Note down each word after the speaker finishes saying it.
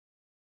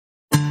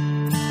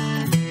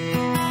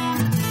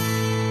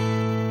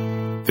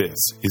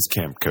This is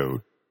Camp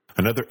Code,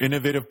 another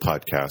innovative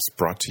podcast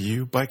brought to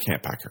you by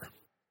Camp Hacker.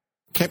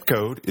 Camp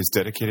Code is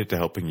dedicated to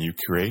helping you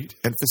create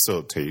and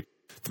facilitate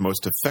the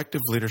most effective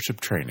leadership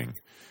training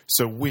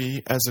so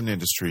we, as an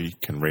industry,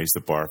 can raise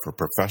the bar for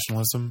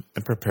professionalism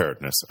and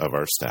preparedness of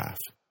our staff.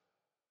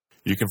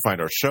 You can find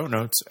our show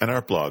notes and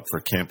our blog for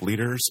camp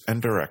leaders and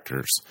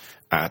directors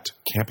at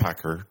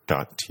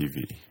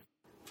camphacker.tv.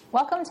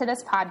 Welcome to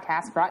this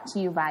podcast brought to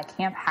you by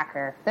Camp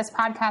Hacker. This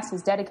podcast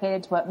is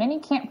dedicated to what many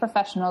camp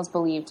professionals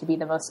believe to be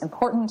the most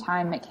important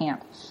time at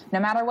camp, no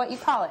matter what you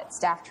call it,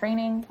 staff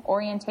training,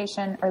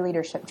 orientation, or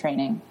leadership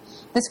training.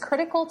 This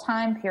critical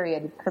time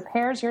period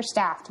prepares your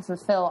staff to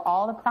fulfill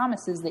all the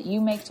promises that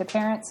you make to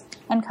parents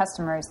and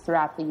customers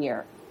throughout the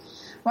year.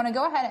 I want to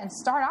go ahead and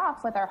start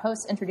off with our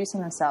hosts introducing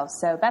themselves.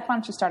 So, Beth, why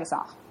don't you start us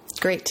off?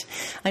 Great.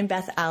 I'm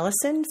Beth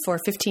Allison. For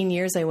 15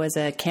 years, I was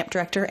a camp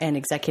director and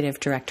executive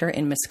director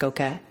in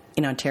Muskoka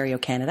in Ontario,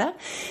 Canada.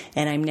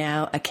 And I'm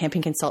now a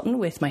camping consultant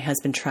with my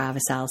husband,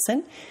 Travis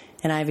Allison.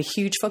 And I have a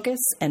huge focus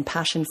and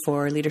passion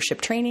for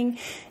leadership training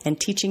and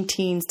teaching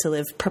teens to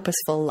live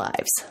purposeful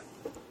lives.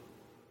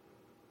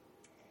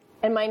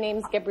 And my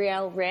name's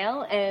Gabrielle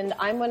Rail, and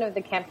I'm one of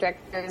the camp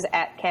directors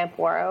at Camp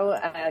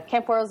Waro.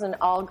 Camp Waro is an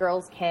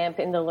all-girls camp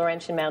in the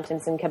Laurentian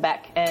Mountains in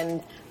Quebec,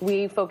 and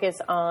we focus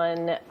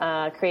on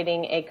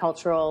creating a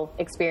cultural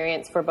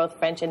experience for both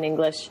French and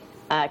English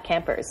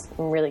campers.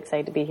 I'm really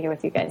excited to be here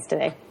with you guys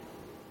today.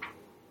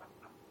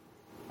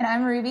 And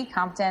I'm Ruby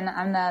Compton.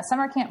 I'm the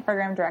Summer Camp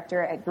Program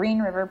Director at Green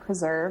River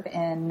Preserve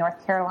in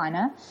North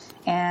Carolina.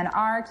 And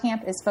our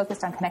camp is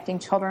focused on connecting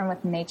children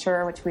with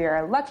nature, which we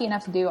are lucky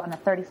enough to do on the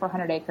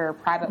 3,400-acre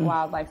private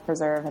wildlife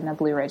preserve in the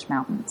Blue Ridge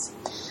Mountains.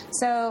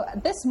 So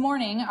this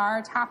morning,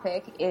 our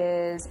topic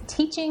is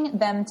teaching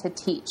them to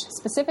teach,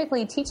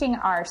 specifically teaching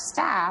our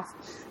staff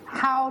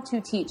how to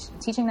teach,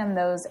 teaching them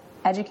those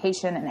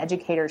education and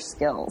educator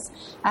skills.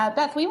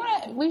 Beth,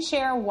 we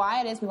share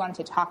why it is we wanted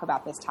to talk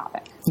about this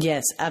topic.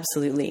 Yes,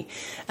 absolutely.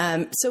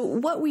 So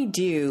what we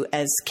do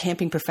as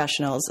camping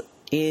professionals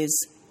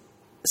is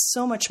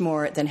so much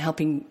more than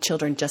helping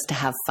children just to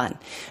have fun.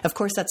 Of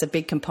course, that's a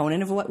big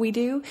component of what we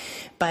do,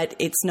 but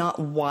it's not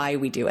why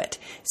we do it.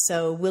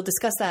 So we'll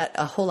discuss that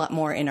a whole lot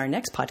more in our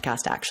next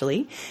podcast,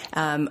 actually.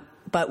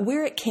 But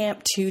we're at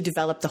camp to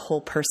develop the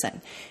whole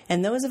person.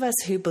 And those of us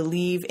who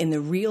believe in the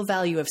real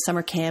value of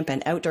summer camp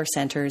and outdoor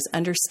centers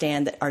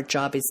understand that our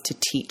job is to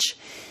teach.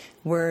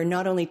 We're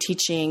not only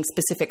teaching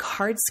specific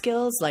hard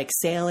skills like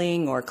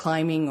sailing or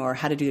climbing or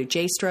how to do a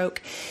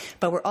J-stroke,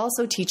 but we're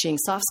also teaching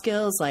soft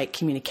skills like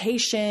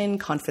communication,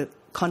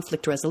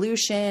 conflict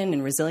resolution,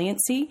 and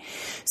resiliency.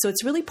 So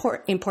it's really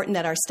important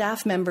that our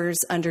staff members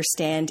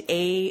understand,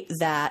 A,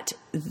 that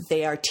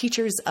they are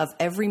teachers of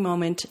every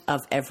moment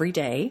of every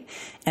day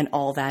and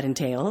all that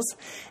entails,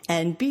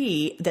 and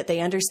B, that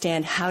they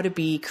understand how to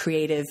be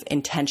creative,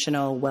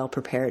 intentional,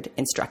 well-prepared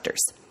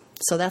instructors.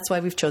 So that's why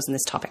we've chosen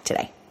this topic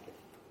today.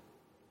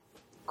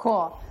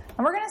 Cool.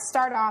 And we're going to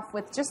start off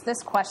with just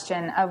this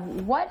question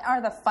of what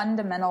are the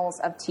fundamentals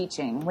of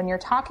teaching? When you're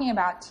talking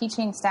about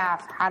teaching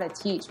staff how to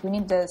teach, we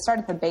need to start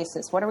at the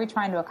basis. What are we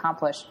trying to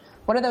accomplish?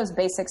 What are those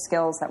basic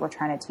skills that we're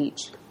trying to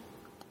teach?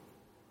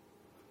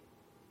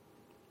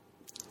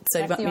 So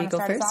you want me to go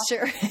first?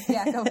 Sure.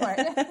 Yeah, go for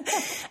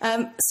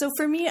it. So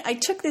for me, I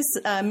took this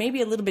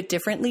maybe a little bit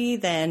differently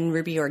than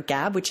Ruby or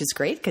Gab, which is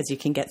great because you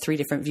can get 3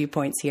 different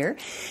viewpoints here.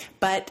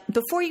 But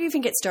before you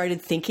even get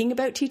started thinking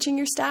about teaching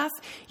your staff,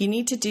 you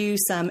need to do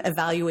some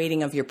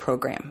evaluating of your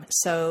program.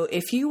 So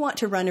if you want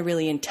to run a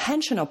really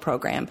intentional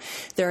program,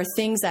 there are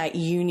things that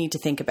you need to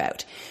think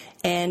about.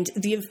 And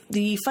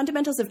the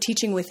fundamentals of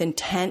teaching with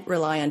intent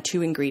rely on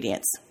 2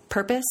 ingredients: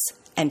 purpose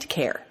and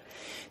care.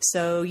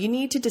 So you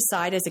need to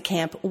decide as a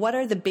camp, what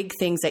are the big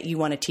things that you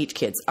want to teach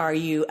kids? Are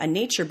you a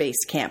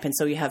nature-based camp, and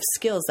so you have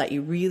skills that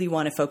you really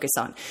want to focus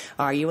on?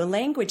 Are you a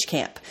language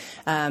camp?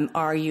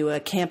 Are you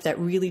a camp that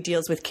really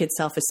deals with kids'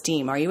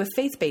 self-esteem? Are you a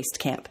faith-based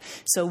camp?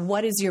 So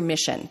what is your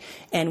mission?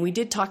 And we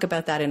did talk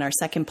about that in our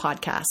second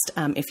podcast.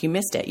 If you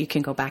missed it, you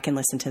can go back and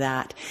listen to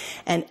that.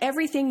 And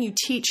everything you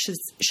teach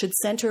should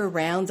center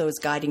around those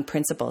guiding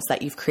principles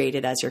that you've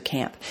created as your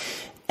camp.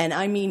 And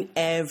I mean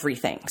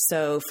everything.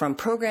 So from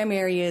program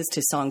areas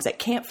to songs at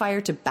campfire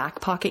to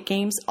back pocket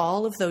games,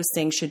 all of those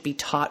things should be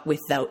taught with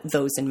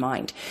those in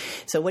mind.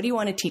 So what do you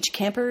want to teach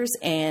campers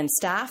and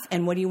staff,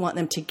 and what do you want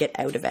them to get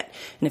out of it?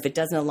 And if it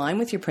doesn't align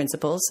with your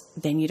principles,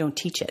 then you don't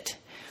teach it.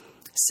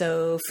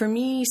 So for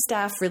me,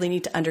 staff really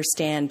need to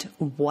understand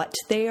what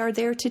they are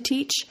there to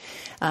teach,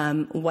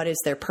 what is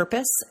their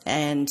purpose,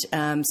 and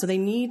so they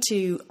need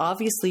to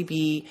obviously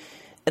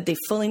they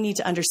fully need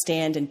to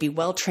understand and be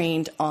well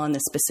trained on the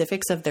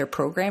specifics of their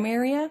program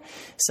area.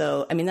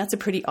 So, I mean, that's a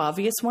pretty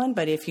obvious one,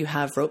 but if you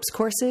have ropes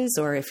courses,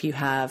 or if you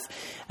have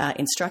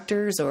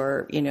instructors,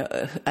 or,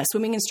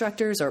 swimming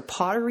instructors or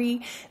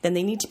pottery, then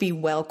they need to be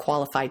well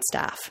qualified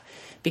staff.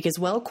 because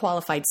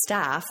well-qualified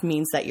staff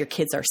means that your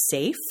kids are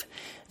safe,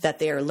 that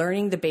they are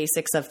learning the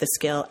basics of the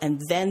skill,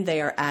 and then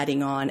they are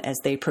adding on as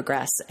they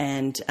progress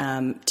and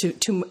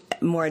to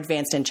more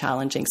advanced and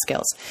challenging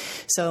skills.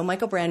 So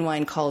Michael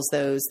Brandwein calls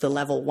those the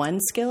level 1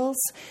 skills.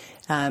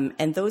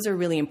 And those are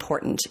really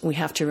important. We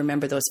have to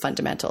remember those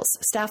fundamentals.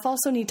 Staff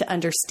also need to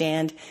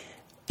understand,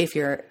 if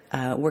you're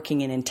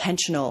working in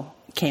intentional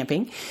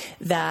camping,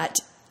 that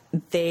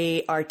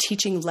they are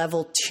teaching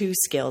level 2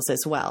 skills as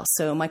well.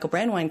 So Michael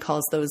Brandwein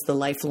calls those the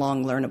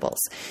lifelong learnables.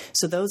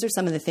 So those are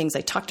some of the things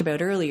I talked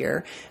about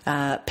earlier: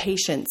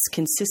 patience,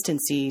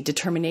 consistency,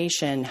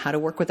 determination, how to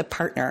work with a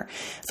partner.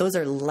 Those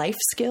are life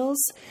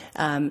skills,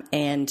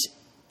 and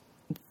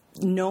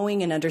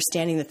knowing and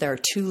understanding that there are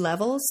 2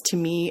 levels, to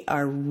me,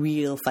 are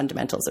real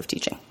fundamentals of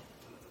teaching.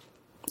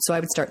 So I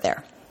would start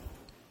there.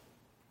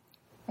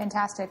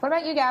 Fantastic. What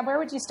about you, Gab? Where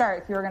would you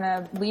start if you were going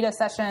to lead a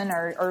session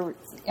or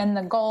in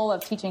the goal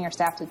of teaching your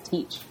staff to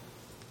teach?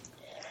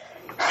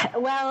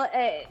 Well,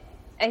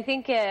 I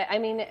think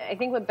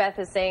what Beth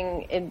is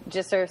saying, it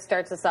just sort of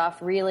starts us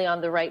off really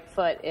on the right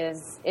foot,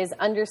 is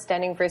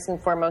understanding first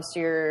and foremost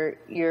your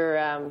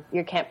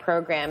camp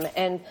program.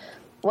 And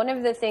one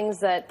of the things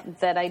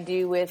that I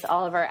do with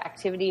all of our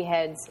activity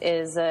heads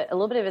is a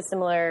little bit of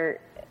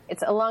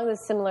it's along the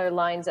similar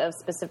lines of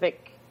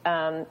specific,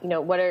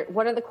 what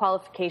are the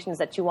qualifications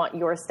that you want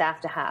your staff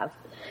to have?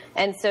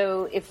 And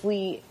so if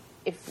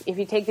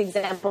you take the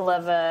example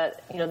of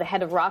the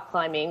head of rock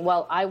climbing,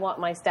 well, I want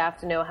my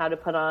staff to know how to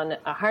put on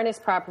a harness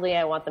properly.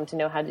 I want them to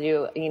know how to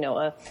do,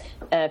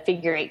 a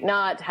figure 8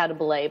 knot, how to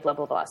belay, blah,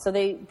 blah, blah. So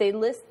they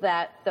list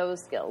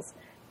those skills.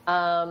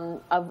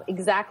 Of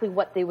exactly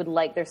what they would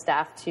like their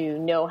staff to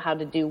know how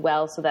to do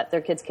well so that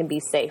their kids can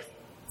be safe.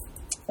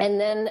 And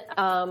then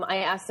I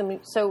asked them,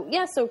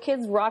 so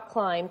kids rock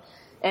climb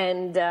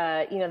and,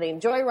 they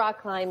enjoy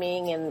rock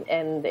climbing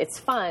and it's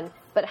fun,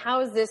 but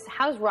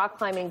how's rock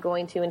climbing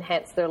going to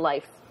enhance their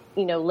life,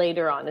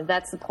 later on? And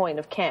that's the point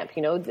of camp.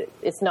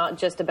 It's not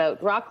just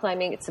about rock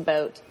climbing. It's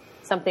about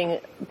something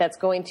that's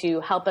going to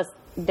help us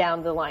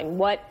down the line.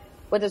 What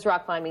does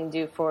rock climbing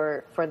do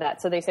for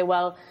that? So they say,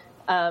 well,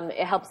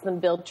 it helps them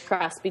build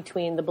trust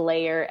between the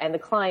belayer and the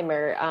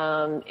climber.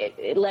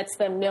 It lets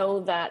them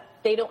know that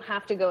they don't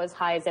have to go as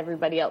high as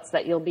everybody else,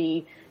 that you'll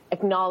be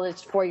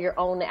acknowledged for your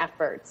own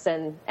efforts.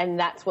 And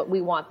that's what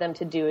we want them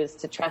to do, is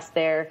to trust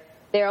their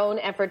own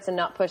efforts and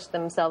not push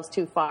themselves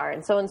too far,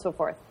 and so on and so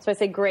forth. So I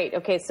say, great.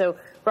 Okay, so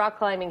rock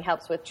climbing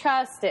helps with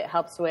trust. It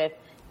helps with,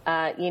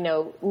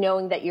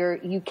 knowing that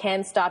you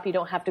can stop. You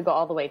don't have to go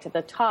all the way to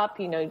the top.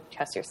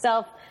 Trust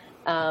yourself.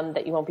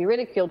 That you won't be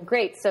ridiculed.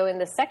 Great. So in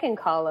the second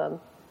column,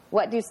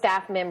 what do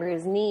staff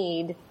members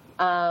need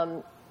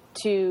to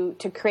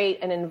create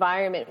an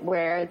environment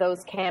where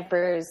those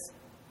campers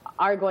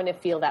are going to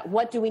feel that?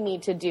 What do we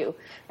need to do?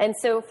 And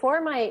so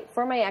for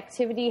my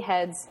activity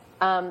heads,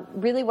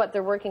 really what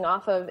they're working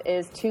off of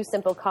is 2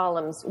 simple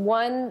columns.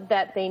 One,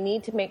 that they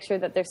need to make sure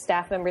that their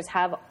staff members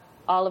have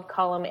all of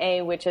column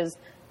A, which is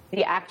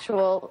the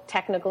actual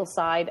technical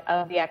side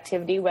of the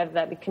activity, whether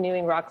that be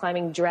canoeing, rock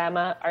climbing,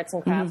 drama, arts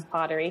and crafts,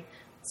 pottery,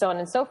 so on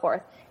and so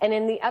forth. And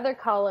in the other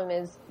column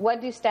is,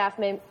 what do staff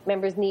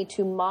members need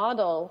to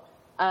model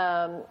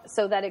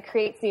so that it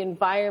creates the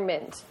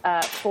environment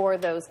for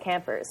those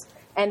campers?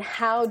 And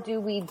how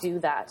do we do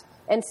that?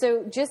 And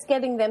so just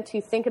getting them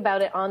to think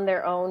about it on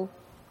their own,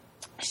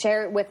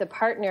 share it with a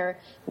partner,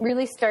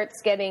 really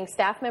starts getting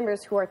staff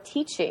members who are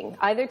teaching,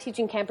 either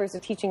teaching campers or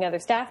teaching other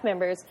staff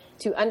members,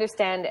 to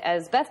understand,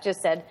 as Beth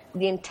just said,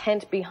 the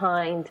intent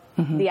behind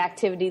the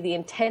activity, the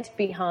intent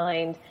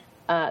behind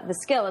the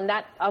skill. And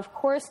that, of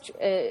course,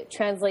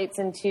 translates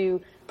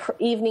into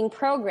evening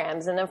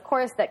programs. And, of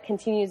course, that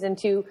continues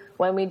into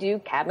when we do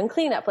cabin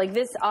cleanup. Like,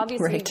 this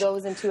obviously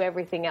goes into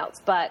everything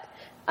else. But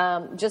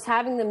just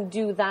having them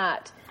do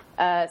that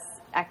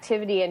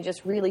activity and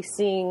just really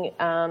seeing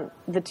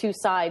the 2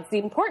 sides, the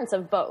importance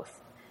of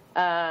both,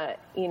 I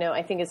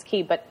think is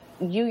key. But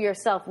you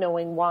yourself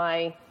knowing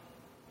why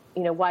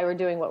we're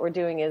doing what we're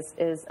doing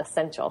is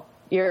essential.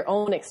 Your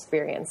own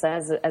experience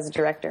as a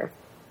director.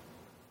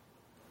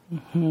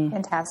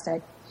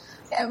 Fantastic.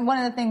 One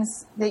of the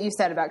things that you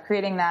said about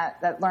creating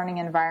that learning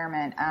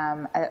environment,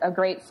 a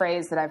great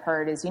phrase that I've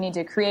heard is, you need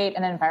to create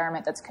an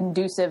environment that's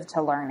conducive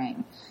to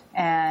learning.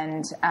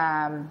 And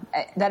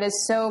that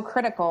is so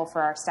critical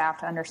for our staff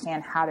to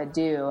understand how to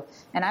do.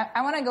 And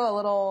I want to go a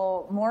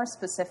little more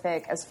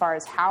specific as far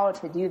as how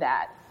to do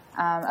that.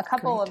 A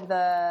couple of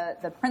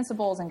the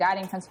principles and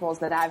guiding principles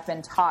that I've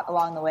been taught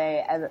along the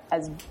way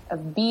as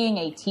of being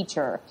a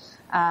teacher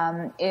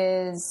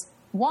is,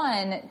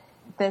 one,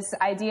 this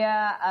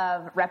idea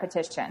of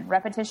repetition.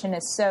 Repetition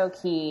is so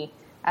key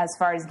as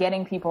far as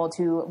getting people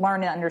to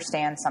learn and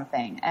understand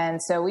something.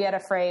 And so we had a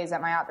phrase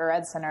at my Outdoor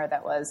Ed Center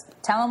that was,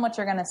 tell them what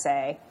you're going to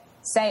say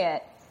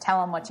it,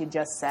 tell them what you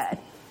just said.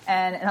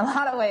 And in a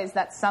lot of ways,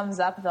 that sums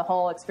up the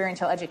whole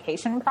experiential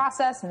education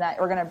process, and that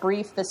we're going to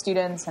brief the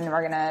students and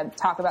we're going to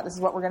talk about this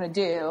is what we're going to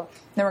do.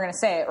 Then we're going to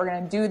say it. We're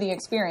going to do the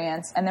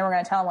experience, and then we're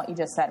going to tell them what you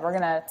just said. We're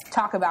going to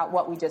talk about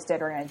what we just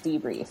did. We're going to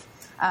debrief.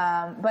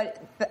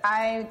 But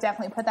I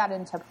definitely put that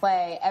into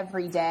play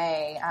every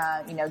day,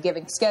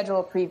 giving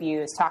schedule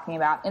previews, talking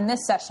about in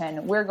this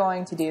session, we're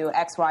going to do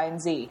X, Y,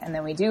 and Z. And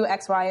then we do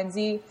X, Y, and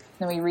Z, and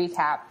then we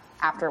recap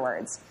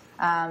afterwards.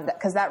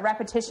 Because that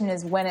repetition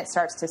is when it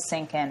starts to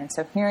sink in. And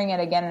so hearing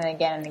it again and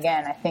again and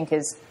again, I think,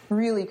 is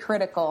really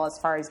critical as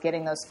far as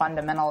getting those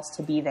fundamentals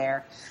to be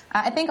there.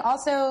 I think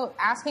also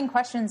asking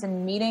questions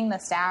and meeting the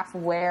staff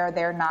where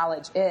their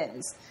knowledge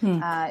is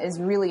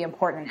really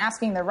important.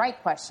 Asking the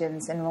right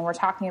questions. And when we're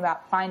talking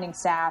about finding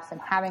staff and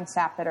having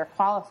staff that are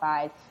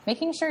qualified,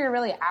 making sure you're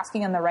really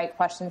asking them the right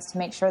questions to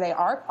make sure they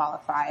are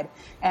qualified,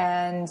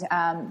 and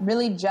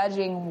really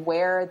judging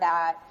where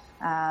that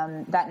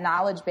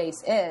knowledge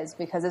base is,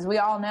 because as we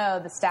all know,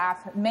 the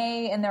staff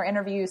may in their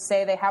interviews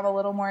say they have a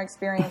little more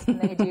experience than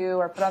they do,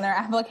 or put on their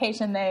application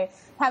they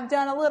have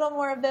done a little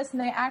more of this than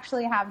they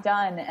actually have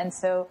done. And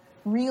so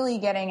really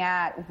getting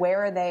at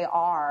where they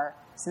are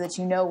so that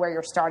you know where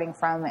you're starting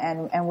from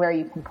and where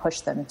you can push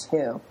them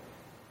to.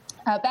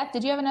 Beth,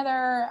 did you have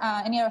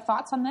any other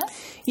thoughts on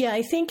this? Yeah,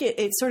 I think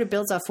it sort of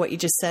builds off what you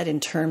just said in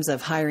terms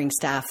of hiring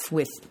staff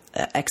with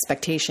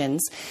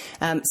expectations.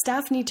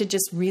 Staff need to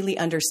just really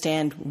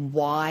understand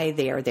why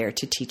they are there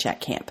to teach at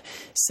camp.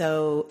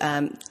 So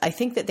I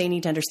think that they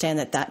need to understand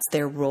that that's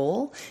their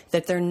role,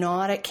 that they're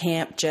not at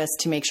camp just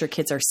to make sure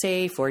kids are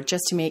safe or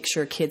just to make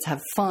sure kids have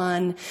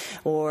fun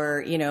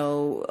or,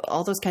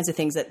 all those kinds of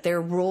things, that their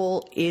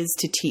role is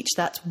to teach.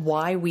 That's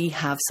why we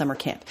have summer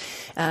camp.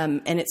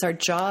 And it's our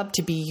job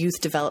to be youth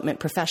development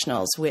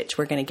professionals, which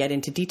we're going to get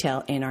into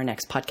detail in our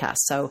next podcast.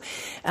 So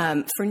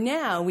for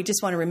now, we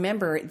just want to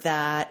remember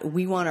that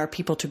we want our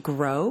people to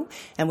grow,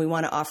 and we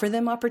want to offer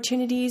them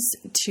opportunities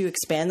to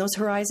expand those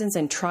horizons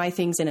and try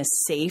things in a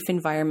safe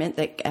environment,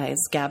 that, as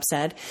Gab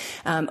said,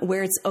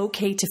 where it's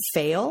okay to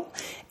fail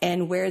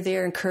and where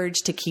they're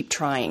encouraged to keep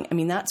trying. I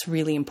mean, that's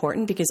really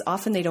important, because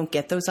often they don't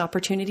get those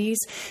opportunities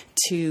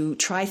to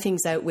try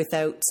things out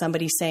without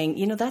somebody saying,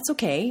 that's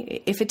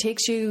okay. If it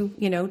takes you,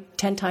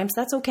 10 times,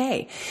 that's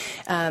okay.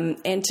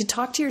 And to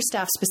talk to your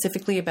staff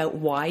specifically about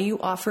why you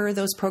offer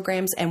those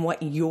programs and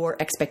what your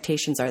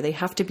expectations are. They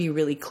have to be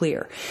really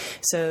clear.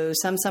 So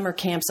some summer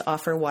camps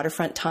offer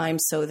waterfront time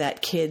so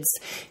that kids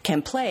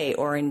can play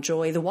or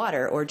enjoy the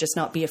water or just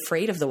not be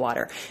afraid of the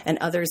water. And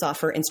others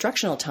offer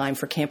instructional time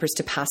for campers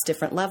to pass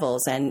different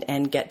levels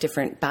and get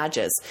different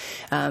badges.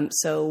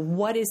 So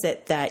what is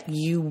it that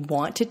you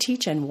want to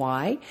teach and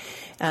why?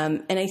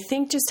 And I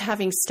think just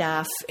having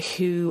staff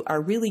who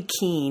are really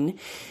keen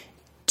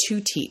to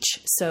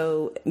teach.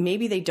 So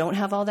maybe they don't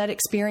have all that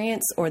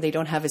experience, or they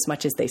don't have as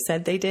much as they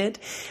said they did.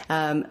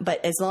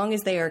 But as long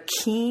as they are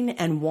keen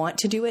and want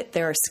to do it,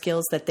 there are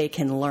skills that they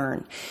can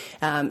learn.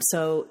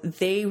 So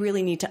they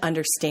really need to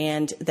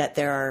understand that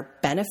there are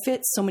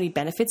benefits, so many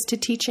benefits to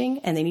teaching,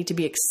 and they need to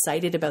be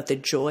excited about the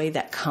joy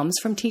that comes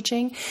from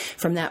teaching,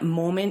 from that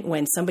moment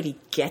when somebody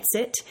gets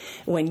it,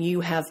 when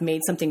you have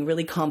made something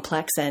really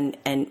complex and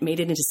made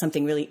it into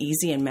something really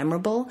easy and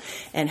memorable,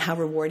 and how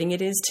rewarding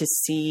it is to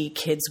see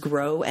kids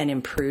grow and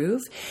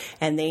improve.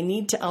 And they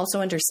need to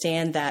also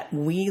understand that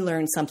we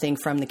learn something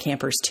from the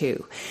campers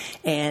too.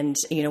 And,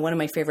 one of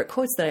my favorite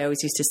quotes that I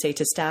always used to say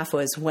to staff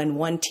was, when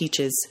one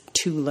teaches,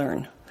 two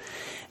learn.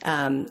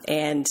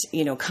 And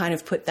kind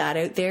of put that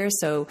out there.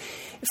 So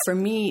for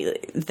me,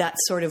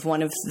 that's sort of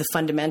one of the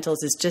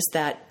fundamentals, is just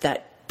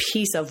that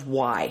piece of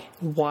why.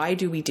 Why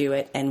do we do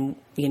it? And,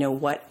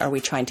 what are we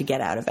trying to get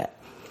out of it?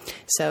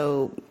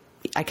 So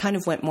I kind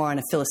of went more on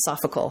a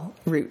philosophical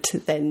route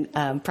than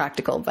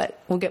practical, but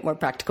we'll get more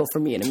practical for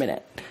me in a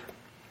minute.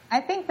 I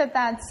think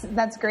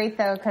that's great,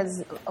 though,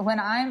 because when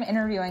I'm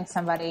interviewing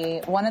somebody,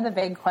 one of the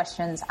big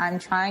questions I'm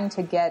trying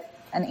to get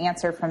an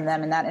answer from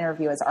them in that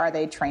interview is, are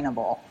they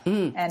trainable?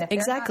 And if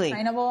they're not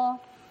trainable,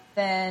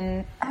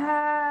 then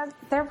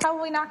they're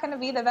probably not going to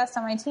be the best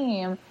on my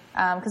team,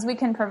 because we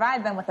can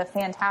provide them with a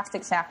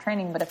fantastic staff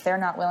training, but if they're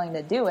not willing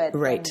to do it,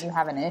 then you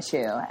have an issue.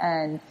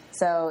 And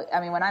so,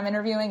 when I'm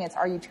interviewing, it's,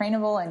 are you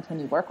trainable and can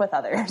you work with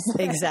others?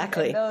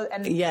 Exactly.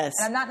 Yes.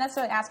 And I'm not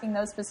necessarily asking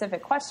those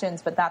specific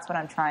questions, but that's what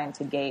I'm trying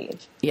to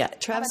gauge. Yeah.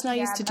 Travis and I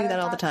used to do that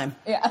all the time.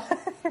 Yeah.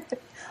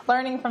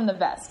 Learning from the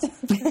best.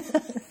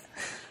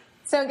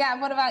 So,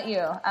 Gab, what about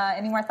you?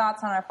 Any more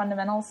thoughts on our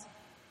fundamentals?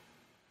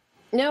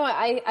 No,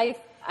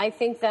 I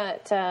think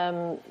that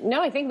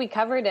I think we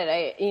covered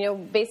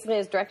it. Basically,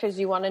 as directors,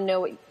 you want to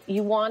know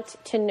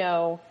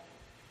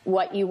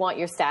what you want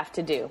your staff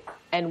to do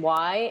and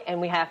why, and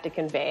we have to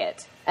convey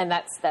it. And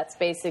that's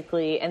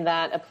basically, and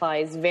that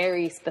applies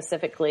very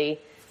specifically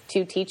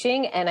to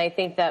teaching. And I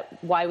think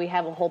that why we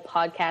have a whole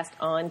podcast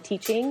on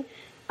teaching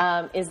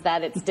is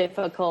that it's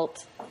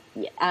difficult.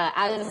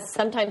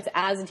 Sometimes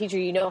as a teacher,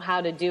 you know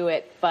how to do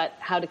it, but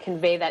how to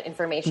convey that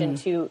information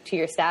to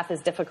your staff is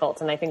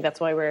difficult. And I think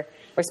that's why we're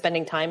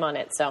spending time on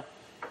it. So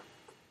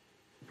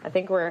I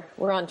think we're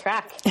on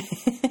track.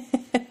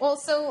 Well,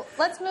 so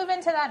let's move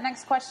into that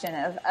next question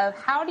of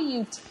how do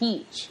you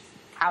teach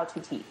how to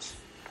teach?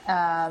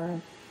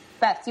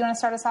 Beth, do you want to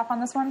start us off on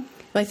this one?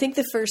 Well, I think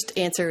the first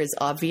answer is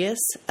obvious.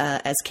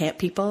 As camp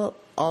people,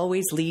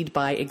 always lead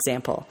by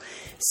example.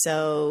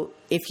 So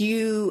if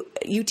you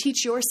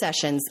teach your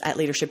sessions at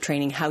leadership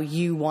training how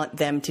you want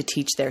them to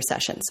teach their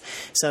sessions.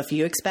 So if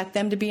you expect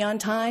them to be on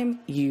time,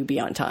 you be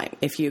on time.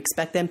 If you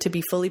expect them to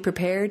be fully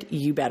prepared,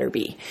 you better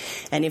be.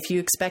 And if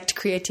you expect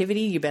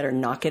creativity, you better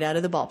knock it out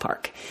of the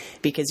ballpark,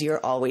 because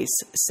you're always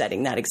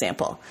setting that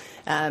example.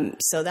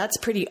 So that's a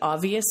pretty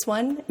obvious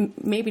one.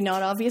 Maybe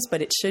not obvious,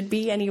 but it should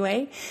be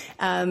anyway.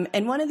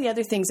 And one of the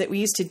other things that we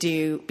used to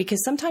do,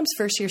 because sometimes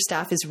first-year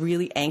staff is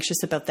really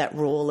anxious about that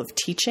role of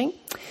teaching.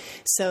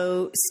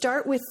 So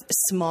start with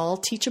small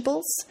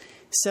teachables.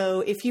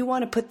 So if you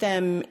want to put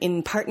them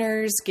in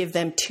partners, give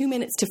them 2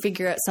 minutes to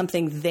figure out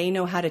something they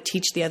know how to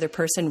teach the other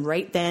person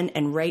right then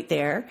and right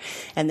there,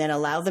 and then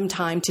allow them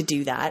time to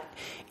do that.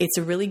 It's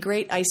a really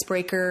great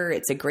icebreaker.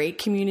 It's a great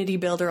community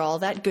builder, all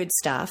that good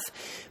stuff.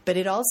 But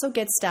it also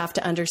gets staff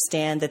to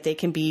understand that they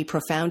can be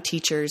profound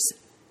teachers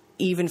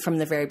even from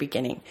the very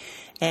beginning.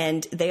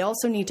 And they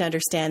also need to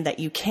understand that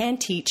you can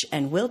teach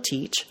and will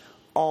teach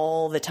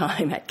all the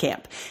time at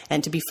camp,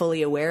 and to be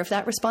fully aware of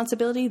that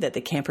responsibility, that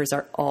the campers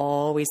are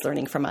always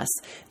learning from us,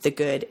 the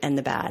good and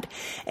the bad.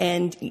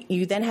 And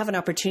you then have an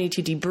opportunity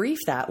to debrief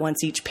that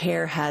once each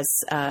pair has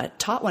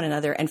taught one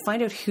another, and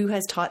find out who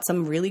has taught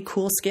some really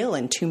cool skill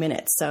in 2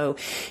 minutes. So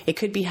it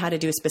could be how to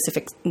do a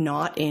specific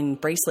knot in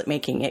bracelet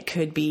making. It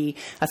could be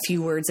a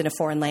few words in a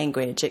foreign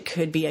language. It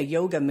could be a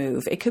yoga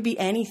move. It could be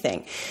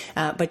anything.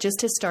 But just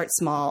to start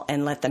small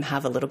and let them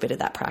have a little bit of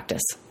that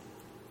practice.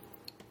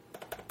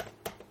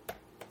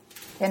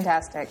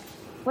 Fantastic.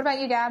 What about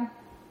you, Gab?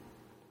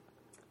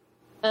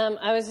 I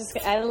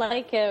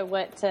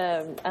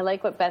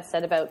like what Beth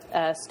said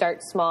about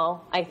start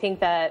small. I think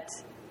that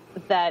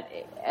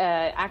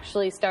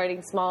actually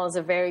starting small is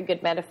a very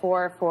good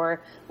metaphor for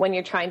when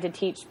you're trying to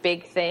teach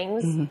big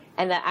things,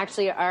 and that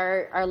actually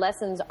our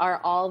lessons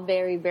are all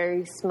very,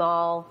 very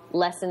small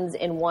lessons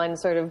in one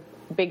sort of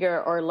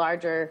bigger or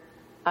larger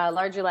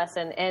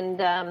lesson.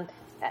 And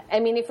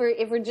I mean, if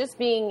we're just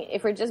being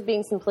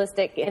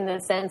simplistic in the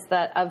sense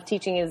that of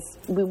teaching is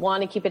we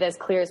want to keep it as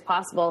clear as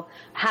possible.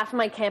 Half of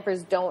my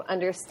campers don't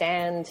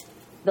understand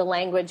the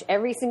language.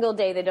 Every single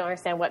day they don't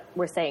understand what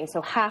we're saying.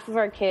 So half of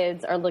our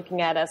kids are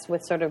looking at us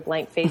with sort of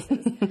blank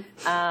faces.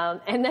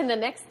 And then the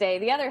next day,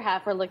 the other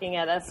half are looking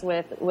at us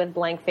with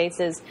blank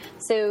faces.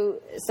 So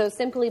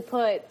simply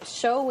put,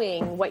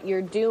 showing what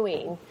you're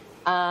doing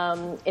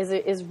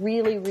is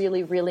really,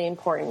 really, really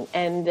important.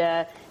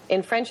 And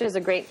in French, there's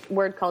a great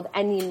word called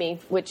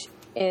animer, which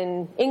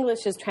in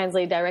English is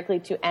translated directly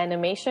to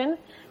animation.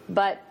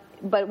 But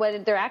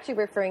what they're actually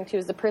referring to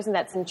is the person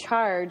that's in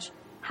charge,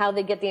 how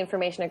they get the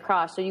information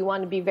across. So you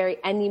want to be very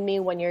animé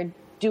when you're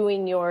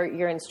doing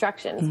your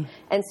instructions.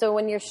 And so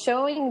when you're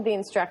showing the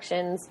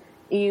instructions,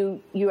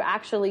 you're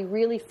actually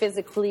really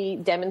physically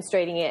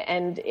demonstrating it.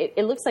 And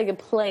it looks like a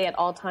play at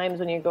all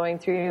times when you're going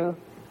through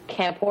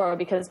Camp Oro,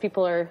 because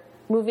people are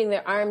moving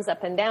their arms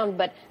up and down.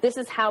 But this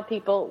is how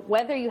people,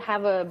 whether you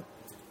have a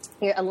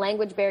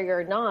language barrier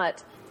or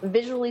not,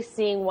 visually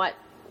seeing what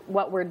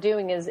we're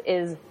doing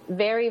is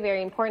very,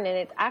 very important. And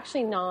it's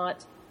actually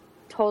not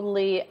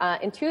totally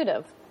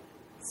intuitive.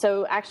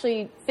 So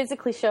actually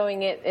physically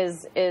showing it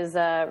is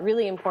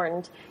really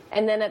important.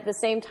 And then at the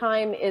same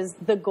time is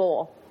the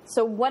goal.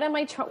 So why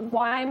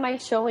am I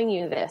showing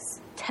you this?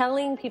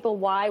 Telling people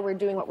why we're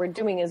doing what we're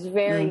doing is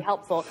very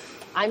helpful.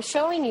 I'm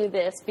showing you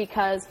this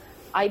because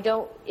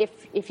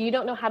if you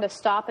don't know how to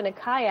stop in a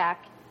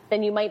kayak,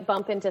 then you might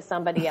bump into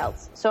somebody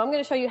else. So I'm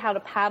going to show you how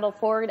to paddle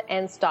forward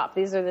and stop.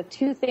 These are the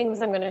two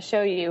things I'm going to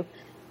show you,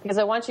 because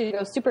I want you to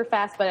go super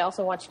fast, but I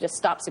also want you to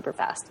stop super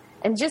fast.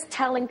 And just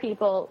telling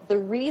people the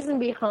reason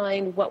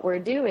behind what we're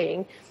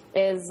doing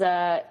is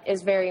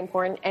very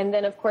important. And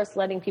then, of course,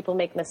 letting people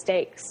make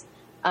mistakes.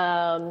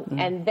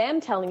 And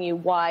them telling you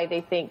why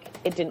they think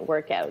it didn't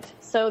work out.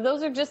 So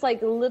those are just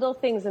like little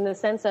things in the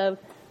sense of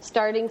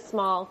starting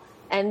small.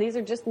 And these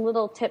are just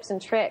little tips and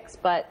tricks,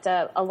 but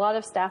a lot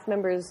of staff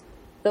members,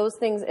 those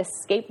things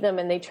escape them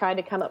and they try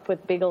to come up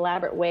with big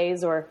elaborate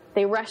ways, or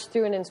they rush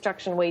through an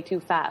instruction way too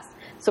fast.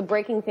 So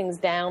breaking things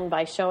down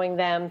by showing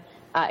them,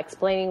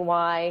 explaining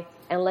why,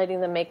 and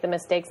letting them make the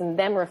mistakes and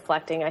them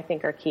reflecting, I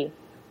think, are key.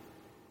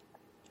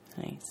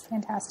 Nice.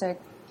 Fantastic.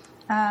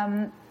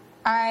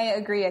 I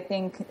agree. I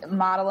think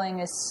modeling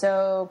is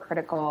so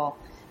critical,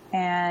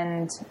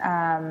 and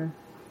I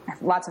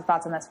have lots of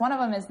thoughts on this. One of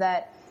them is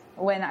that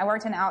when I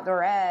worked in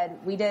outdoor ed,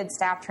 we did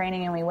staff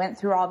training and we went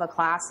through all the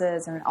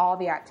classes and all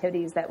the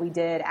activities that we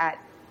did at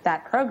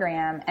that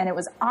program. And it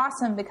was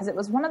awesome because it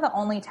was one of the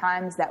only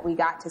times that we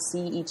got to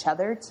see each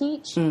other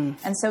teach.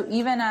 And so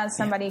even as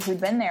somebody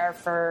who'd been there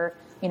for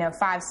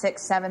 5,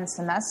 6, 7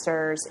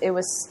 semesters, it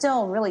was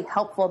still really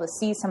helpful to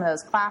see some of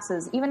those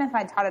classes, even if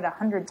I taught it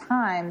 100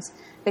 times,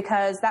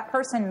 because that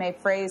person may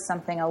phrase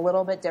something a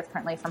little bit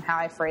differently from how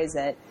I phrase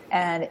it,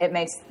 and it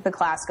makes the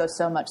class go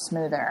so much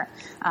smoother.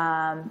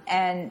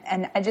 And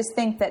I just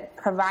think that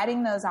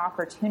providing those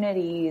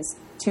opportunities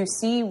to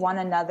see one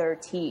another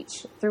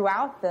teach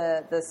throughout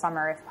the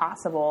summer, if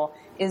possible,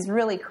 is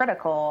really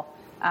critical.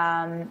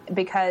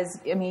 Because,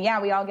 we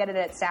all get it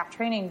at staff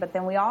training, but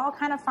then we all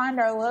kind of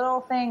find our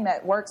little thing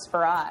that works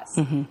for us.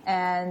 Mm-hmm.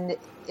 And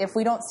if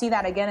we don't see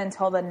that again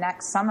until the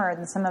next summer,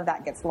 then some of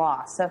that gets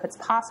lost. So if it's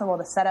possible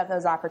to set up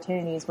those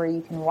opportunities where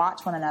you can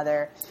watch one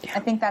another, I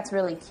think that's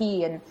really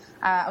key. And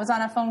I was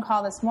on a phone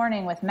call this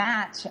morning with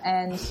Match,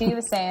 and she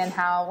was saying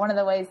how one of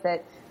the ways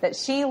that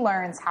she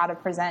learns how to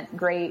present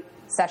great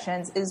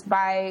sessions is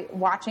by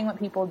watching what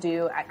people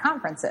do at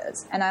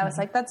conferences. And I was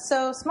like, that's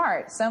so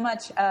smart. So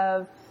much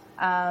of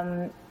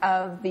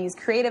these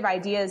creative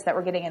ideas that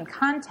we're getting in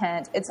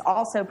content, it's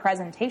also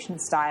presentation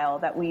style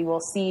that we will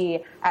see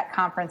at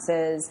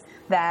conferences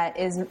that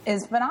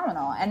is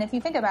phenomenal. And if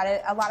you think about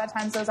it, a lot of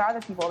times those are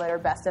the people that are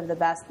best of the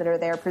best that are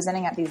there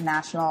presenting at these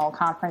national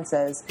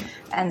conferences.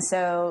 And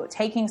so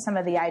taking some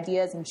of the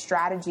ideas and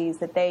strategies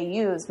that they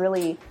use,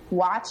 really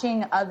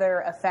watching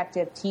other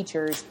effective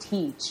teachers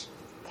teach,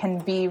 can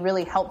be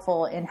really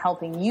helpful in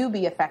helping you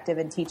be effective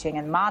in teaching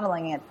and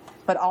modeling it,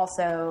 but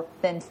also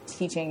then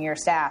teaching your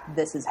staff,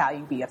 this is how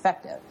you be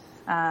effective.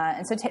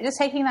 And so just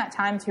taking that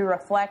time to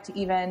reflect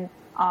even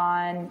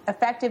on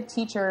effective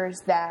teachers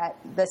that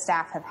the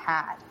staff have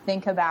had.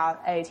 Think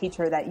about a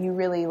teacher that you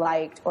really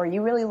liked or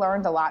you really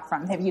learned a lot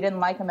from. Maybe you didn't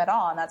like them at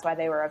all, and that's why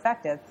they were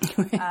effective.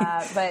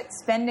 But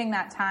spending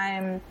that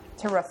time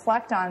to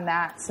reflect on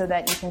that so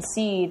that you can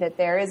see that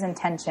there is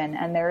intention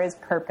and there is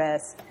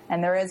purpose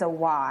and there is a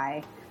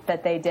why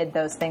that they did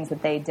those things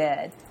that they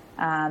did.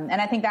 And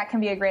I think that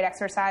can be a great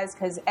exercise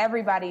because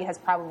everybody has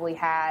probably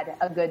had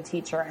a good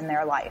teacher in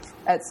their life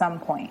at some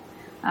point.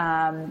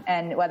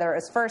 And whether it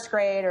was first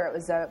grade or it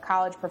was a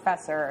college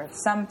professor,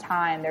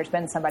 sometime there's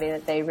been somebody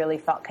that they really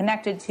felt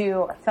connected to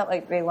or felt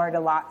like they learned a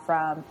lot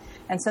from.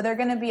 And so they're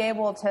going to be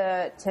able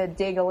to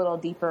dig a little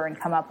deeper and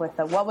come up with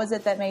what was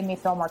it that made me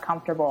feel more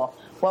comfortable?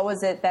 What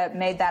was it that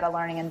made that a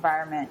learning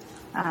environment?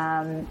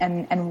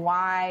 And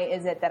why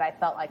is it that I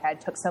felt like I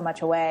took so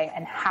much away?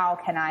 And how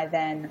can I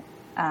then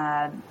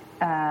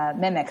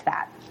mimic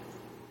that?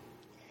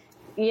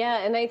 Yeah,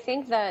 and I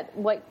think that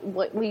what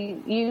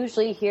we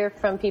usually hear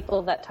from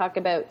people that talk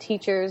about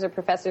teachers or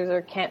professors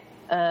or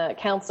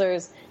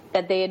counselors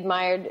that they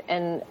admired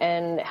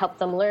and helped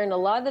them learn, a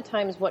lot of the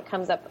times what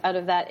comes up out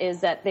of that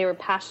is that they were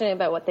passionate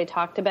about what they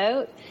talked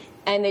about,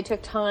 and they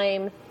took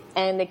time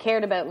and they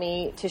cared about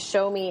me to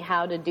show me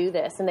how to do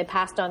this, and they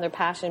passed on their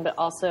passion but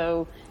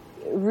also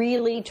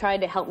really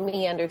tried to help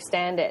me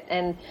understand it.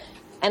 And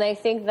I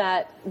think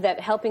that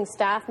helping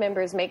staff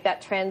members make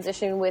that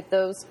transition with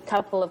those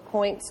couple of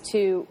points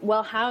to,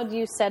 well, how do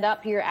you set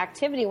up your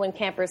activity when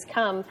campers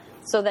come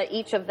so that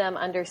each of them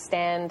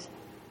understand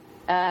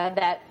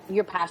that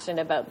you're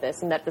passionate about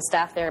this and that the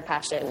staff there are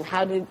passionate? And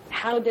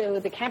how do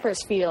the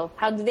campers feel?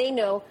 How do they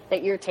know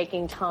that you're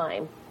taking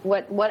time?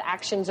 What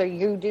actions are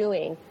you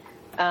doing?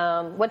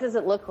 What does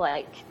it look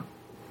like,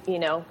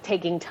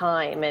 taking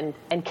time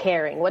and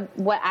caring?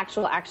 What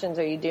actual actions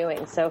are you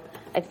doing? So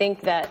I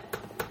think that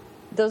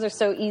those are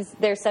so easy.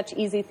 They're such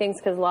easy things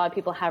because a lot of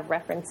people have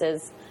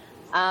references.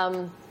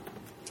 At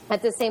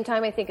the same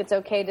time, I think it's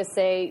okay to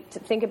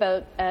think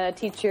about a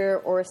teacher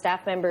or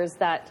staff members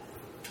that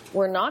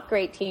were not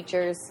great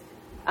teachers.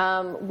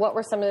 What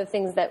were some of the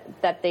things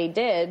that they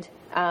did,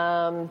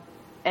 and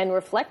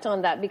reflect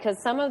on that, because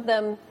some of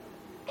them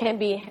can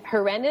be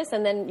horrendous,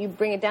 and then you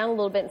bring it down a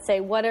little bit and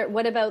say, what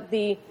about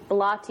the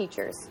blah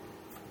teachers?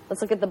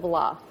 Let's look at the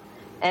blah.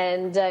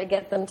 And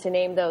get them to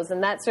name those.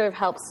 And that sort of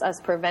helps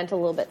us prevent a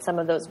little bit some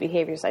of those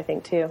behaviors, I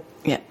think, too.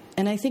 Yeah.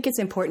 And I think it's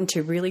important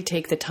to really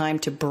take the time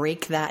to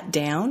break that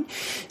down.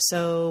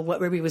 So what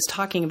Ruby was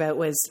talking about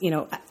was,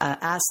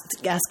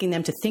 asking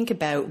them to think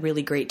about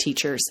really great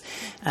teachers.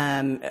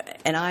 And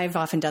I've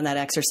often done that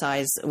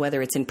exercise,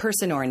 whether it's in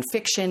person or in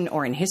fiction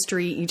or in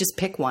history. You just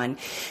pick one.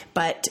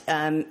 But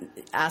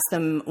ask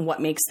them what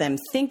makes them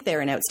think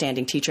they're an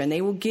outstanding teacher. And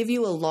they will give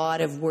you a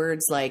lot of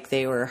words like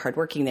they were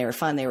hardworking, they were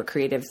fun, they were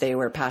creative, they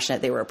were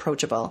passionate, they were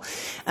approachable.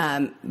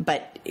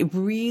 But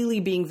really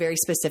being very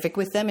specific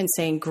with them and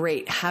saying,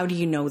 great, how do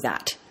you know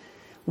that?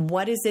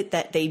 What is it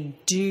that they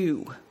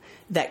do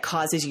that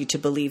causes you to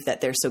believe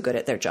that they're so good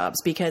at their jobs?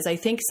 Because I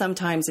think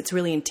sometimes it's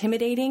really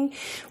intimidating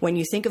when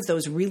you think of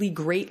those really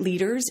great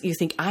leaders. You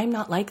think, I'm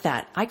not like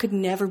that. I could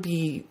never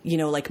be,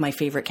 like my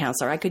favorite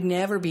counselor. I could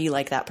never be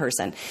like that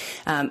person.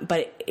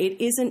 But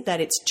it isn't that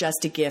it's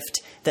just a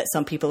gift that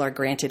some people are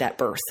granted at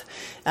birth.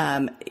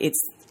 It's,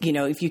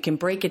 if you can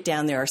break it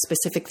down, there are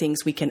specific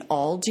things we can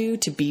all do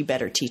to be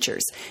better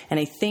teachers. And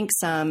I think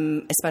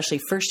some, especially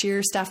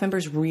first-year staff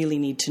members, really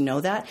need to know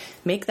that.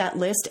 Make that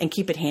list and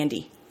keep it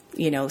handy,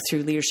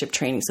 through leadership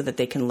training so that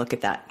they can look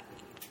at that.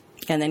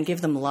 And then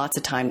give them lots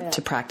of time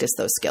to practice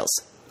those skills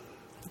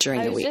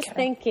during the week. I was just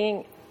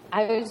thinking,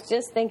 I was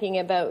just thinking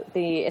about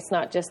it's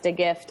not just a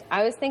gift.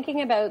 I was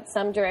thinking about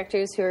some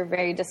directors who are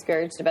very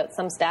discouraged about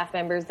some staff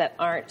members that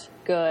aren't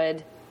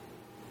good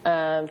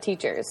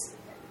teachers.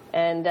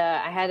 And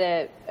I had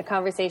a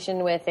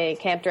conversation with a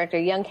camp director,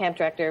 young camp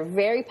director,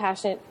 very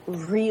passionate,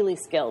 really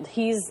skilled.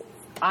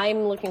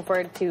 I'm looking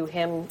forward to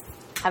him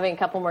having a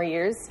couple more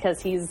years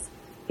because he's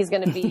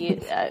going to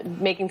be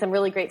making some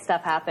really great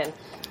stuff happen.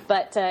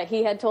 But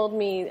he had told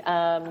me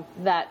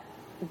that,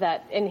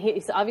 and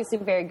he's obviously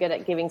very good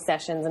at giving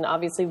sessions and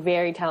obviously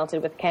very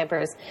talented with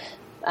campers.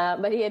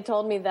 But he had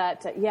told me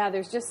that,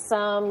 there's just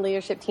some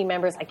leadership team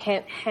members, I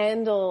can't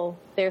handle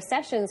their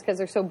sessions because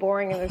they're so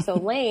boring and they're so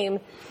lame,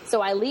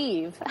 so I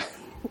leave.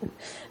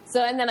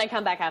 And then I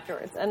come back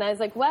afterwards. And I was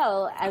like,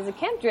 well, as a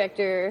camp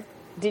director,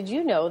 did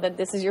you know that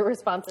this is your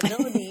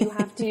responsibility? You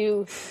have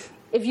to,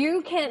 if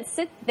you can't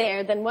sit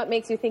there, then what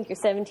makes you think your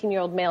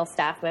 17-year-old male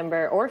staff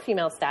member or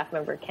female staff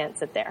member can't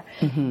sit there?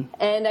 Mm-hmm.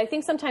 And I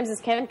think sometimes as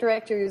camp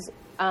directors,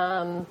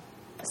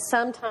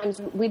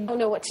 sometimes we don't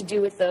know what to do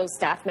with those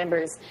staff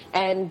members,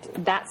 and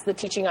that's the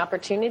teaching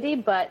opportunity,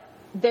 but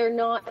they're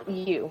not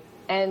you.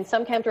 And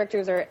some camp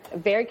directors are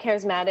very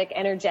charismatic,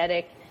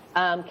 energetic,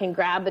 can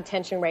grab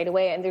attention right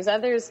away, and there's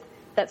others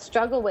that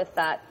struggle with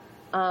that.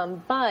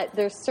 But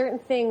there's certain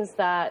things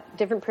that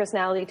different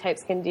personality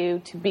types can do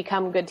to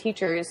become good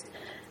teachers.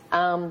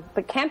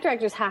 But camp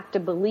directors have to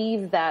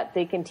believe that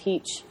they can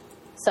teach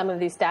some of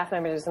these staff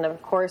members, and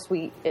of course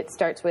it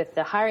starts with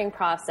the hiring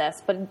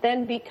process, but it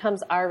then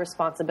becomes our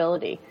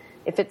responsibility.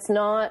 If it's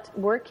not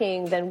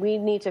working, then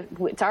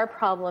it's our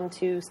problem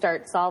to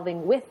start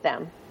solving with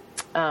them.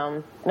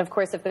 And of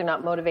course, if they're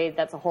not motivated,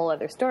 that's a whole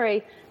other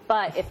story.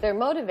 But if they're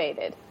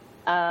motivated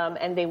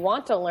and they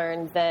want to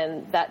learn,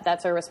 then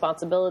that's our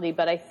responsibility.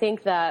 But I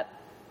think that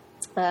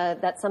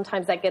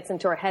sometimes that gets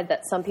into our head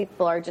that some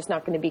people are just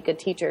not going to be good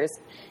teachers.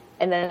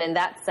 And then in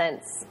that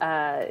sense,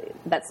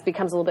 that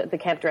becomes a little bit the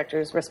camp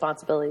director's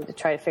responsibility to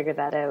try to figure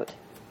that out.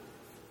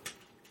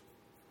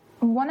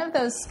 One of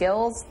those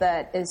skills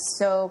that is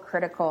so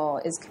critical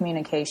is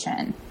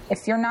communication.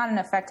 If you're not an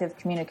effective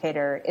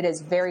communicator, it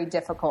is very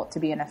difficult to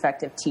be an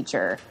effective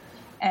teacher.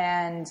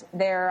 And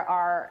there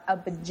are a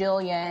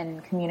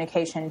bajillion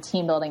communication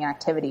team building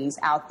activities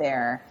out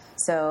there.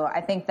 So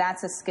I think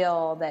that's a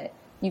skill that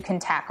you can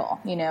tackle.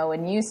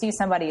 When you see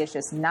somebody is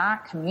just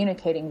not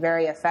communicating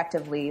very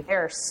effectively,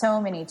 there are so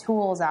many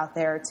tools out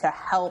there to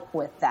help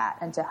with that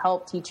and to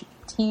help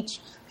teach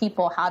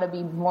people how to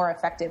be more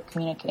effective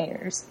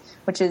communicators,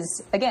 which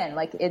is, again,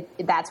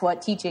 that's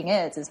what teaching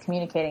is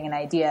communicating an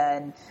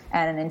idea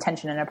and an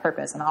intention and a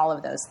purpose and all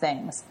of those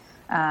things.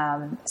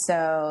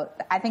 So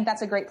I think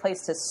that's a great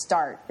place to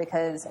start,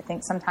 because I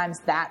think sometimes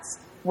that's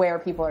where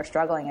people are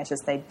struggling. It's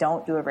just they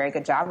don't do a very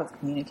good job of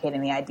communicating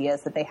the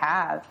ideas that they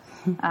have.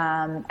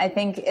 I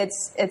think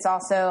it's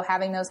also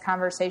having those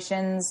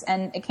conversations,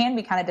 and it can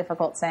be kind of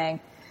difficult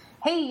saying,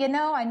 hey,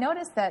 I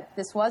noticed that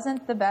this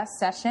wasn't the best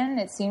session.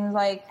 It seems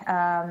like,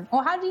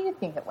 well, how do you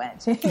think it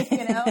went? And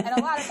a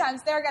lot of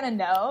times they're going to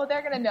know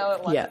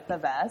it wasn't the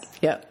best.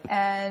 Yep.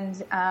 And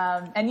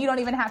you don't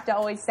even have to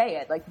always say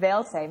it. Like,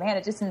 they'll say, man,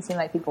 it just didn't seem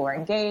like people were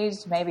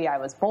engaged. Maybe I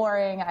was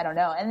boring. I don't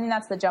know. And then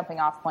that's the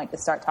jumping off point to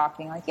start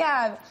talking like,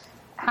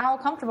 how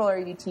comfortable are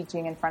you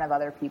teaching in front of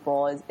other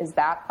people? Is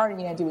that part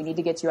of, do we need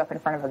to get you up in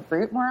front of a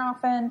group more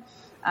often?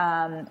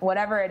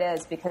 Whatever it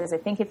is, because I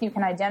think if you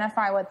can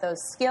identify what those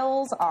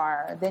skills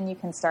are, then you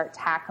can start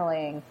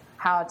tackling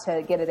how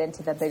to get it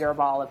into the bigger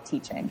ball of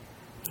teaching.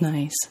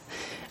 Nice.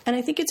 And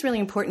I think it's really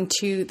important,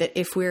 too, that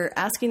if we're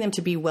asking them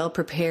to be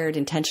well-prepared,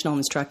 intentional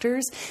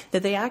instructors,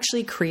 that they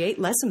actually create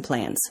lesson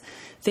plans,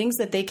 things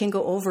that they can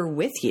go over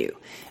with you,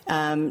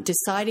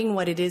 deciding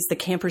what it is the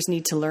campers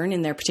need to learn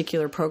in their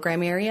particular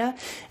program area.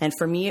 And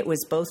for me, it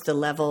was both the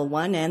level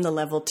 1 and the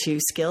level 2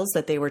 skills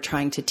that they were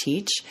trying to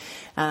teach,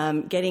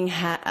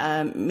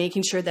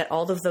 making sure that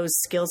all of those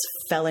skills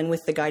fell in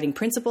with the guiding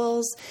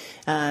principles,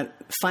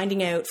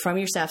 finding out from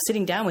your staff,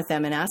 sitting down with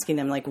them and asking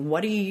them,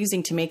 what are you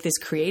using to make this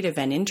creative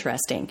and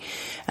interesting?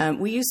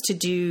 We used to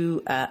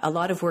do a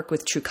lot of work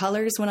with True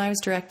Colors when I was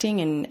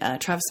directing,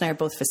 and Travis and I are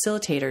both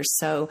facilitators.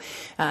 So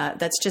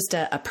that's just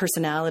a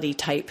personality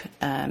type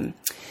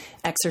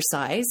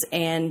exercise.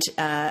 And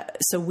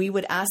so we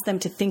would ask them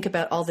to think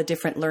about all the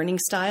different learning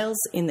styles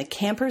in the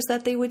campers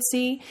that they would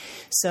see.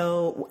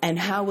 So, and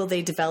how will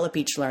they develop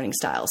each learning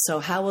style? So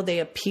how will they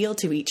appeal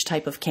to each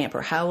type of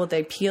camper? How will they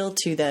appeal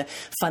to the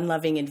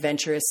fun-loving,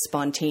 adventurous,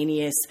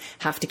 spontaneous,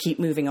 have to keep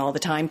moving all the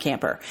time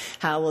camper?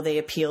 How will they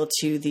appeal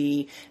to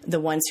the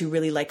ones who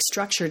really like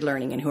structured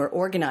learning and who are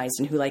organized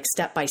and who like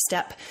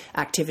step-by-step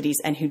activities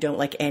and who don't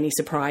like any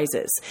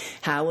surprises?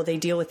 How will they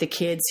deal with the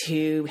kids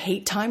who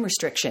hate time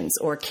restrictions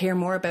or care care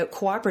more about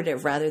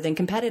cooperative rather than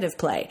competitive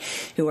play,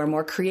 who are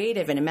more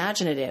creative and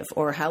imaginative?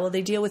 Or how will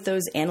they deal with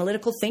those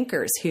analytical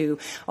thinkers who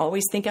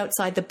always think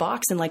outside the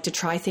box and like to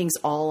try things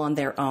all on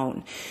their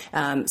own?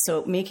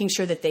 So making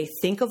sure that they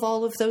think of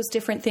all of those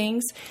different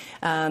things,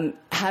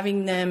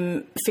 having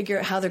them figure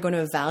out how they're going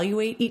to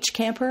evaluate each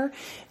camper,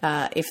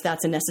 if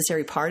that's a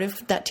necessary part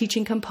of that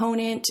teaching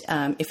component,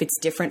 if it's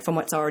different from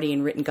what's already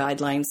in written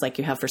guidelines like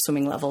you have for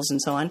swimming levels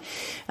and so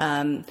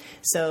on.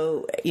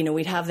 So,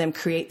 we'd have them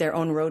create their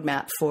own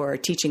roadmap for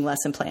teaching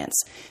lesson plans.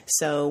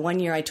 So one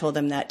year I told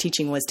them that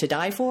teaching was to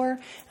die for.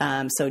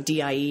 So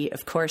DIE,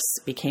 of course,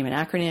 became an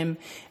acronym.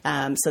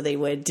 So they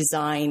would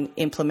design,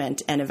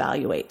 implement, and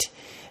evaluate.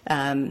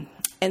 And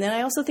then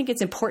I also think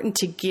it's important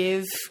to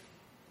give,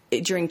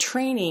 during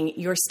training,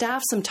 your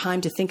staff some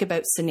time to think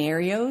about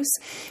scenarios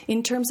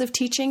in terms of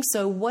teaching.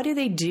 So what do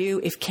they do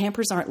if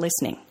campers aren't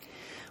listening?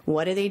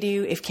 What do they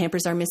do if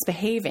campers are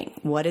misbehaving?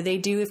 What do they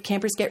do if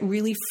campers get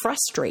really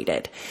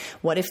frustrated?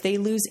 What if they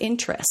lose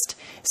interest?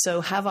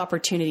 So have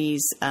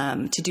opportunities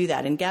to do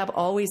that. And Gab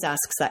always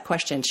asks that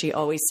question. She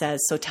always says,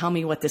 so tell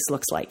me what this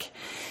looks like.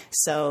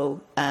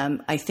 So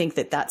I think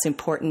that that's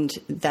important,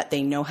 that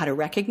they know how to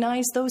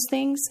recognize those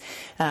things,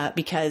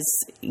 because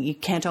you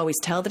can't always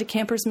tell that a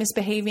camper's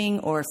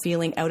misbehaving or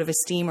feeling out of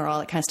esteem or all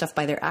that kind of stuff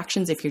by their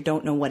actions if you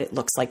don't know what it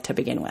looks like to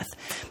begin with.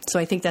 So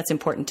I think that's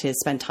important to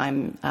spend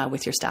time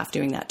with your staff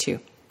doing that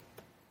too.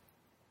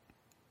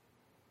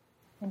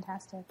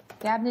 Fantastic.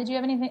 Gab, did you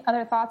have any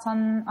other thoughts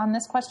on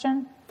this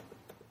question?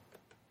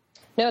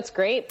 No, it's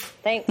great.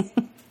 Thanks.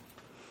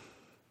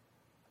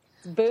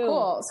 Boom.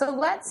 Cool. So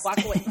let's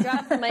walk away.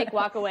 Drop the mic,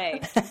 walk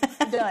away.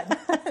 Done.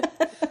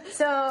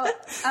 So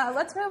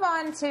let's move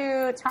on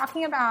to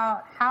talking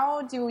about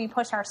how do we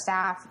push our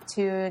staff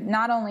to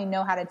not only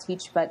know how to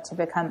teach, but to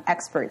become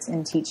experts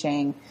in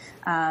teaching.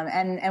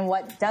 And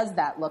what does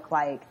that look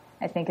like,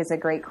 I think, is a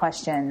great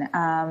question.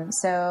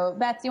 So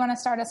Beth, do you want to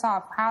start us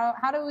off?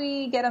 How do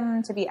we get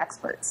them to be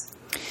experts?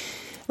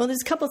 Well,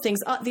 there's a couple of things.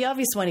 The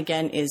obvious one,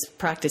 again, is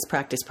practice,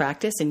 practice,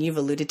 practice. And you've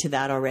alluded to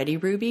that already,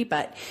 Ruby.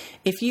 But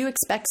if you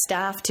expect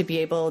staff to be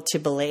able to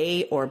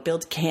belay or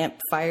build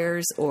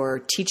campfires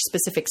or teach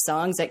specific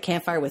songs at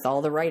campfire with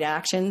all the right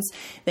actions,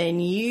 then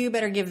you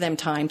better give them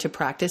time to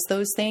practice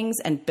those things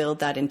and build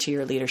that into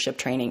your leadership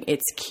training.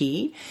 It's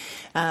key.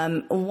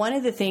 One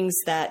of the things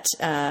that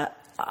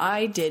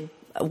I did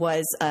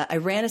was I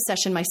ran a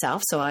session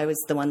myself, so I was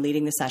the one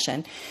leading the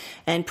session.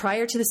 And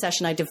prior to the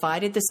session, I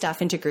divided the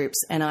staff into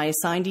groups, and I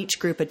assigned each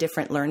group a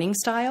different learning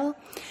style.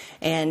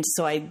 And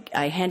so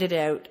I handed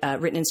out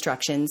written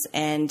instructions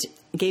and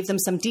gave them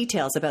some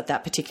details about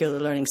that particular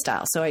learning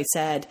style. So I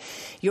said,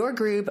 your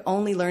group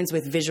only learns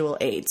with visual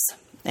aids.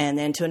 And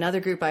then to another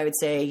group, I would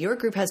say, your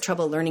group has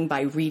trouble learning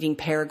by reading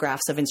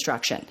paragraphs of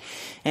instruction.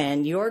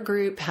 And your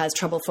group has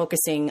trouble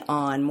focusing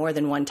on more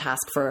than one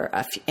task for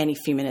any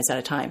few minutes at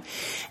a time.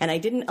 And I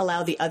didn't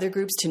allow the other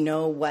groups to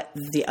know what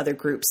the other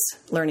groups'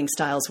 learning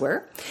styles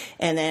were.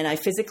 And then I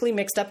physically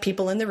mixed up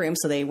people in the room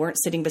so they weren't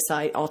sitting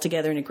beside all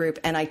together in a group.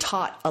 And I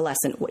taught a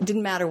lesson. It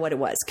didn't matter what it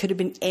was. Could have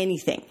been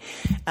anything.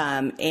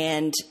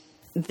 And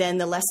then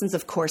the lessons,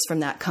 of course,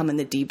 from that come in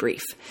the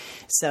debrief.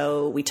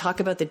 So we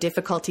talk about the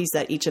difficulties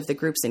that each of the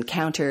groups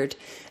encountered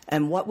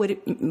and what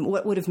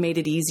would have made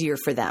it easier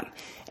for them.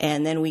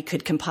 And then we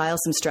could compile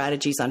some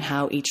strategies on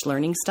how each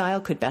learning style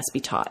could best be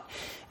taught.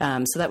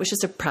 So that was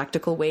just a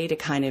practical way to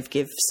kind of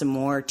give some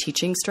more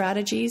teaching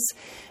strategies,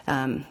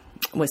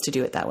 was to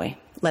do it that way.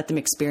 Let them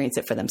experience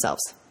it for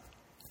themselves.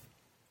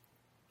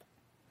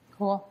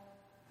 Cool.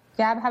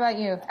 Gab, how about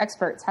you?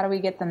 Experts, how do we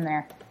get them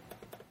there?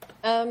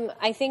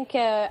 I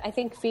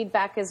think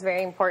feedback is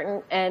very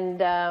important,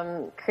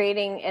 and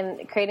creating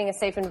a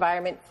safe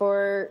environment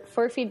for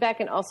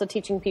feedback, and also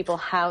teaching people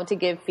how to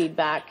give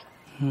feedback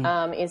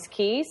is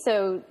key.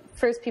 So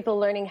first, people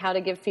learning how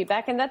to give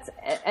feedback, and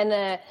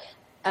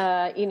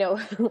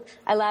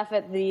I laugh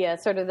at the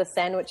sort of the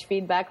sandwich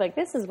feedback, like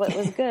this is what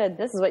was good,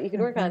 this is what you could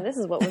work on, this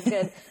is what was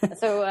good.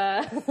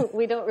 So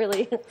we don't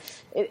really.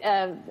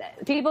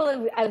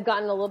 People have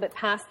gotten a little bit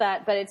past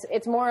that, but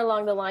it's more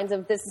along the lines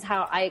of this is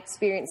how I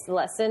experienced the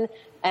lesson,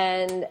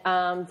 and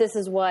this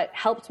is what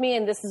helped me,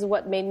 and this is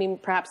what made me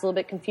perhaps a little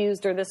bit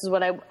confused, or this is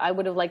what I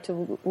would have liked to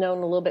have known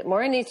a little bit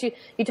more. And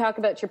you talk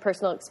about your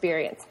personal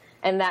experience.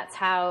 And that's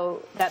how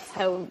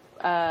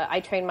I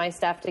train my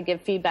staff to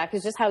give feedback,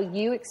 is just how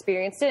you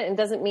experienced it. And it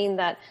doesn't mean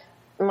that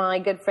my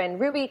good friend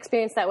Ruby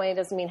experienced that way. It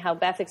doesn't mean how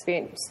Beth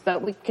experienced,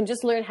 but we can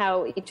just learn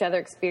how each other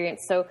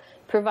experienced. So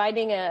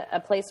providing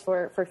a place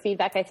for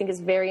feedback, I think, is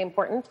very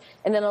important.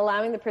 And then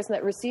allowing the person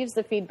that receives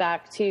the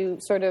feedback to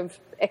sort of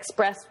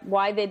express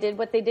why they did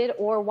what they did,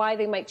 or why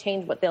they might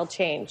change what they'll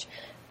change.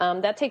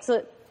 That takes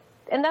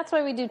and that's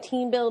why we do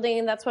team building,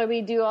 and that's why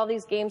we do all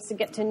these games to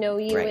get to know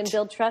you and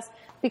build trust,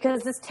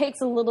 because this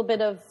takes a little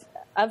bit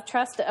of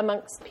trust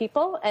amongst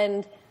people.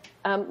 And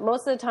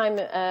most of the time,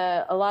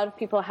 a lot of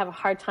people have a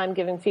hard time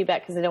giving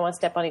feedback because they don't want to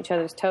step on each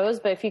other's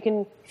toes. But if you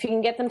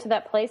can get them to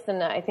that place,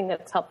 then I think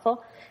that's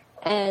helpful.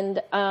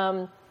 And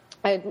I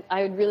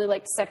would really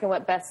like to second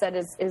what Beth said,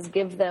 is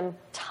give them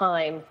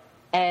time.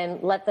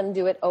 and let them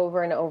do it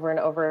over and over and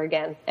over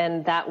again.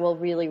 And that will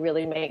really,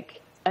 really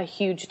make a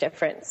huge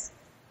difference.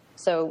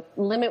 So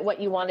limit what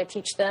you want to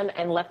teach them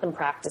and let them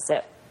practice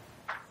it.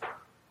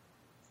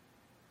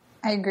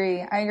 I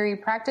agree.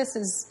 Practice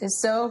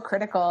is so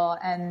critical.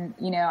 And,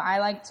 I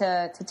like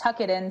to tuck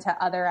it into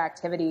other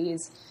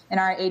activities. In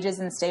our Ages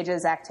and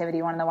Stages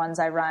activity, one of the ones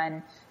I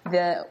run,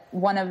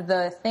 one of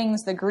the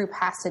things the group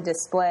has to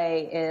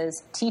display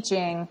is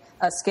teaching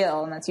a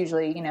skill. And that's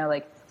usually,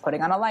 like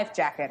putting on a life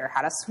jacket or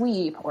how to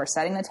sweep or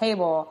setting the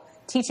table,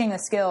 teaching the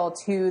skill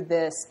to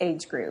this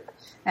age group.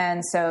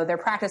 And so they're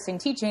practicing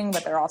teaching,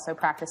 but they're also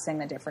practicing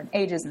the different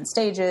ages and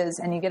stages,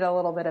 and you get a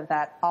little bit of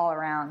that all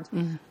around.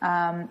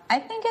 I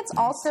think it's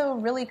also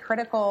really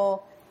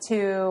critical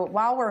to,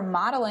 while we're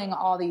modeling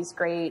all these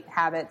great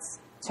habits,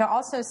 to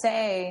also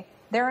say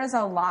there is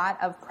a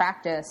lot of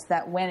practice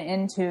that went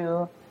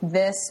into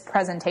this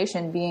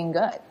presentation being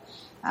good.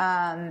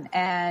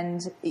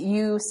 And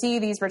you see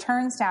these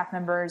return staff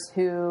members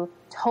who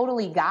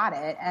totally got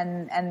it,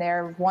 and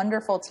they're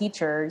wonderful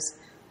teachers,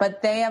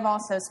 but they have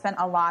also spent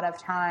a lot of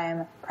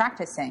time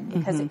practicing,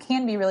 because it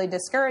can be really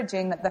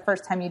discouraging that the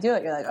first time you do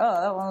it, you're like,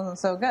 oh, that wasn't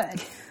so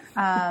good.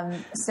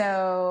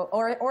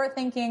 Or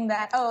thinking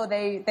that,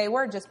 they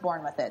were just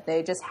born with it.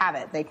 They just have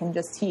it. They can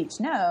just teach.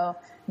 No,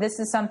 this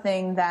is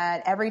something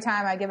that every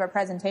time I give a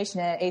presentation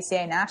at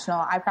ACA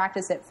National, I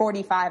practice it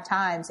 45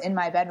 times in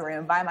my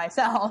bedroom by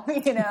myself,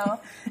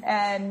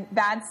 and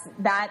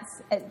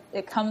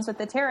it comes with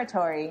the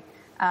territory.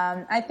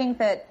 I think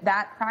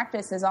that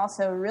practice is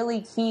also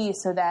really key,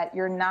 so that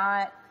you're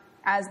not,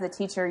 as the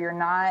teacher, you're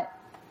not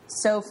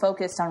so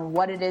focused on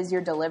what it is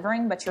you're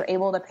delivering, but you're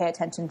able to pay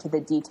attention to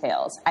the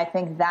details. I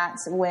think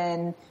that's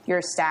when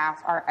your staff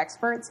are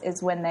experts,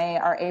 is when they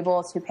are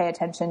able to pay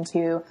attention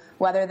to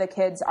whether the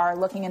kids are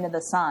looking into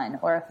the sun,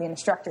 or if the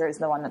instructor is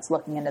the one that's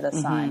looking into the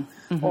sun,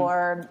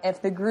 or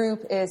if the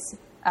group is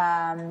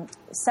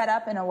set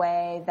up in a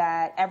way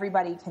that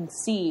everybody can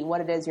see what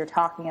it is you're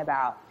talking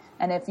about.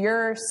 And if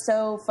you're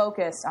so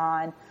focused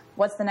on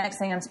what's the next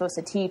thing I'm supposed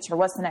to teach, or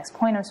what's the next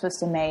point I'm supposed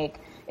to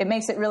make, it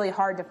makes it really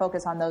hard to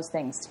focus on those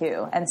things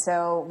too. And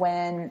so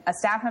when a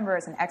staff member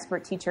is an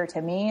expert teacher,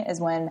 to me,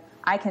 is when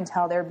I can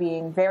tell they're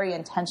being very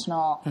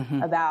intentional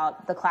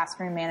about the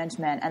classroom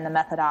management and the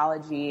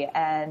methodology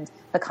and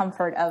the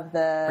comfort of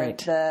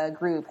the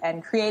group,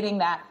 and creating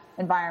that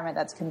environment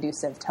that's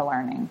conducive to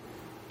learning.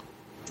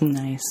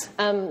 Nice.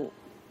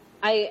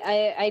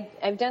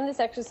 I've done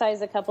this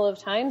exercise a couple of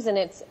times, and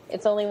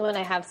it's only when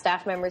I have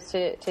staff members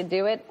to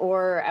do it,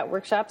 or at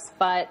workshops.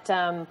 But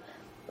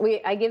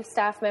I give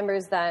staff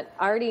members that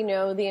already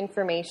know the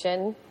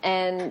information,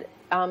 and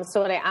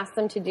so what I ask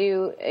them to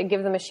do, I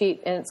give them a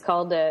sheet, and it's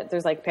called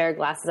there's like a pair of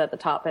glasses at the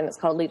top, and it's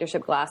called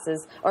leadership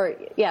glasses,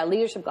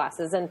 leadership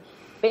glasses. And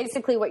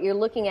basically what you're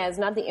looking at is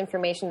not the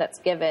information that's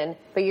given,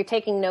 but you're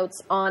taking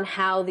notes on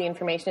how the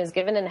information is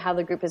given and how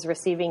the group is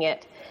receiving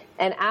it.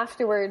 And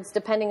afterwards,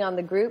 depending on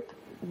the group,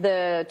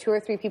 the 2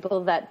 or 3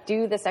 people that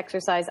do this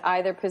exercise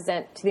either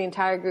present to the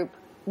entire group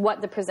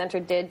what the presenter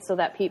did so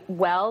that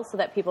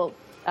people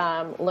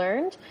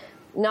learned.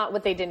 Not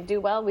what they didn't do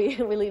well, we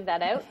leave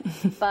that out.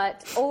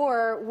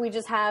 Or we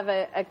just have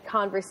a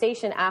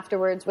conversation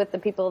afterwards with the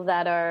people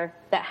that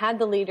had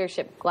the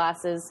leadership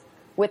glasses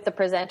with the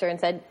presenter, and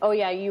said, oh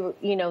yeah,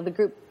 you know, the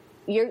group,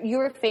 you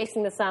were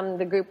facing the sun,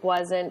 the group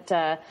wasn't,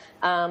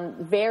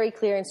 very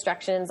clear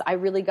instructions. I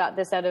really got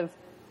this out of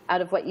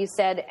what you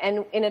said.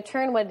 And in a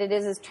turn, what it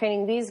is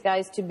training these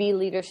guys to be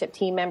leadership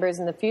team members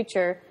in the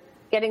future,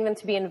 getting them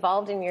to be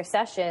involved in your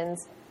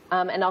sessions,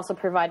 and also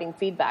providing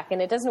feedback.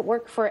 And it doesn't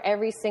work for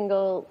every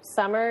single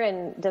summer,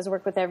 and doesn't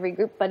work with every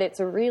group, but it's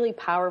a really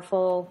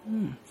powerful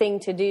thing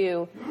to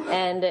do.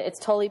 And it's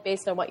totally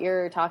based on what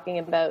you're talking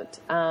about,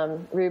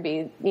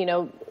 Ruby,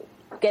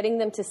 getting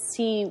them to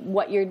see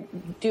what you're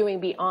doing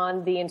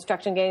beyond the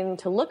instruction, getting them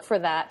to look for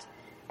that.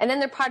 And then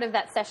they're part of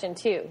that session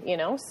too,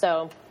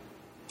 so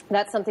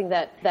that's something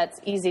that's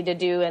easy to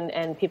do,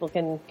 and people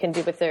can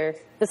do with the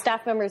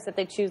staff members that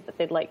they choose, that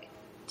they'd like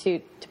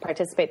to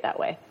participate that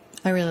way.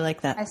 I really like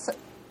that.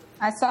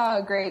 I saw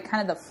a great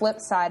kind of the flip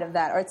side of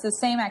that, or it's the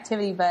same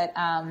activity, but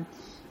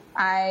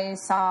I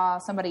saw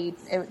somebody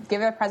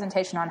give a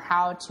presentation on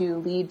how to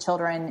lead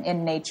children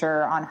in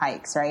nature on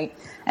hikes, right?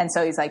 And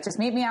so he's like, just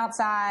meet me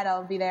outside.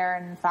 I'll be there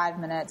in 5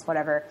 minutes,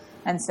 whatever.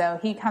 And so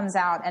he comes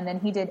out, and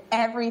then he did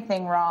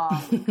everything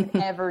wrong you could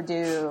ever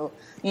do.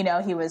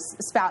 He was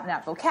spouting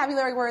out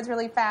vocabulary words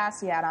really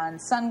fast. He had on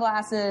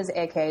sunglasses,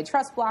 aka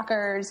trust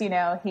blockers.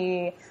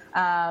 He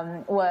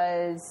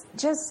was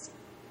just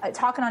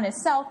talking on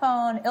his cell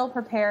phone,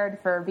 ill-prepared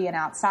for being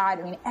outside.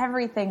 I mean,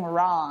 everything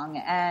wrong.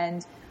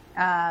 And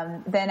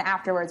then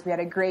afterwards, we had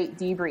a great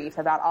debrief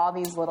about all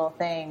these little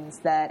things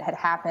that had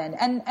happened.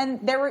 And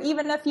there were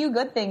even a few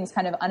good things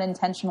kind of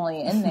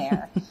unintentionally in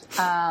there.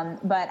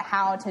 But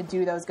how to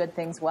do those good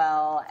things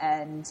well,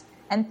 and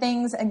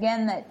things,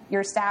 again, that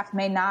your staff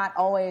may not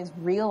always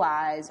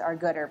realize are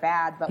good or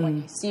bad, but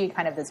when you see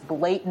kind of this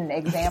blatant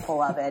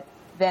example of it,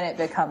 then it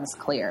becomes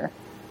clear.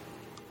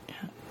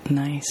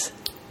 Nice.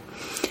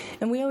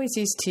 And we always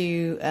used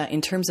to,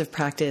 in terms of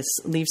practice,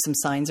 leave some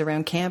signs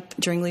around camp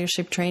during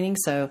leadership training.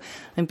 So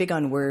I'm big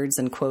on words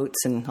and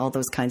quotes and all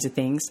those kinds of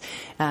things.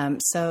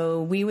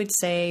 So we would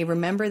say,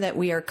 remember that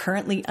we are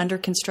currently under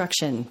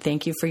construction.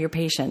 Thank you for your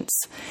patience.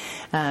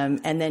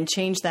 And then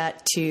change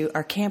that to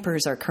our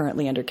campers are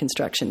currently under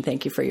construction.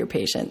 Thank you for your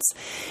patience.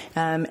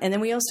 And then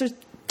we also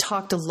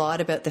talked a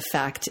lot about the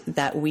fact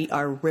that we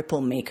are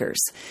ripple makers,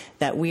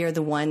 that we are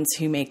the ones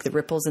who make the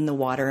ripples in the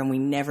water, and we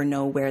never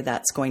know where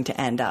that's going to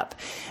end up.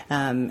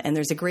 And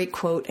there's a great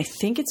quote, I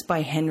think it's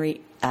by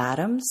Henry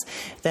Adams,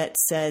 that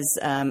says,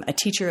 a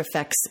teacher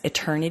affects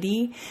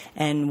eternity,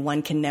 and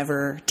one can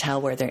never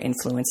tell where their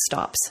influence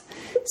stops.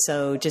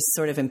 So just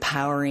sort of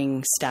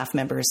empowering staff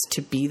members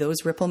to be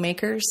those ripple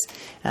makers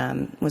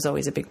was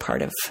always a big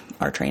part of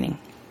our training.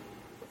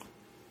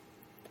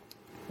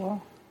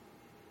 Cool.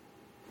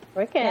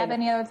 Wicked. Do you have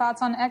any other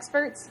thoughts on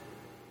experts?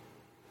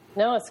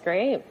 No, it's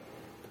great.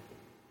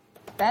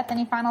 Beth,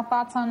 any final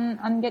thoughts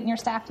on getting your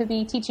staff to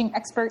be teaching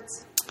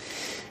experts?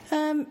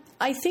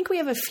 I think we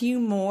have a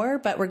few more,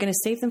 but we're going to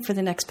save them for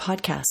the next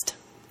podcast.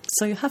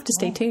 So you'll have to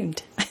stay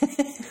tuned.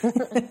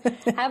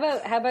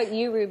 How about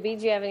you, Ruby?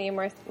 Do you have any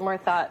more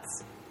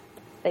thoughts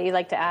that you'd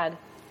like to add?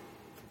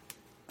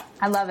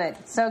 I love it.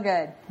 So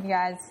good. You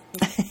guys,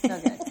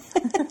 so good.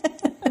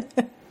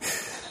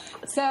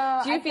 So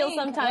do you feel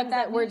sometimes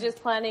that we're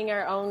just planning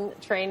our own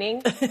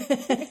training?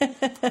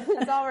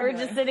 That's all we're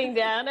doing. Just sitting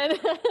down and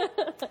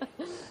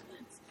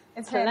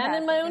it's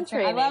planning my own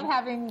training. I love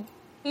having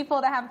people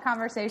to have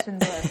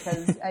conversations with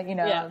because,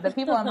 the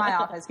people in my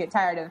office get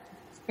tired of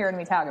hearing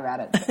me talk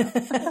about it.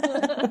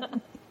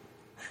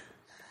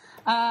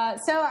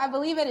 So I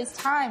believe it is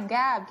time.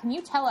 Gab, can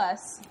you tell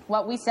us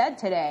what we said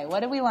today?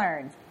 What did we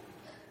learn?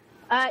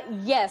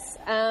 Yes,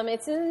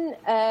 it's in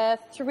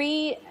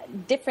 3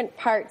 different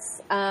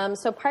parts.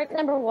 So part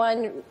number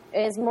 1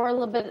 is more a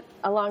little bit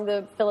along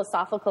the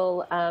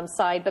philosophical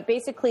side, but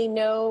basically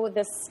know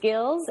the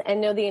skills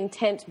and know the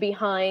intent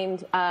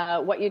behind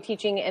what you're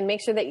teaching, and make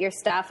sure that your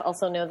staff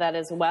also know that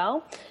as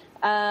well.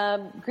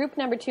 Group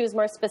number 2 is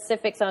more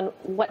specifics on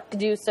what to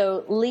do.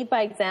 So lead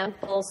by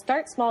example,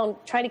 start small, and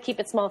try to keep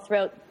it small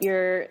throughout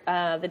your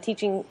the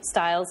teaching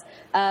styles.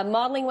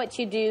 Modeling what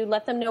you do,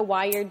 let them know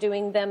why you're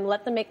doing them,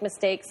 let them make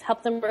mistakes,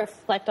 help them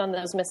reflect on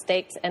those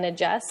mistakes and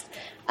adjust.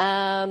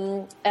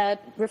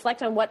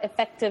 Reflect on what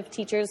effective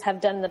teachers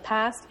have done in the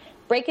past.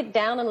 Break it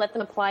down and let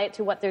them apply it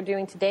to what they're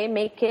doing today.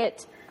 Make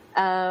it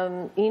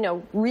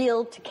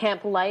real to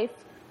camp life.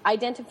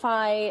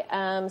 Identify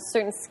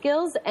certain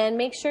skills and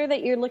make sure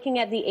that you're looking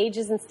at the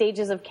ages and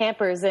stages of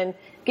campers, and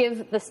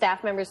give the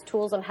staff members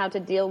tools on how to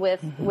deal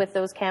with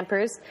those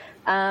campers.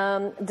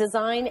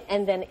 Design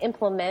and then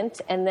implement,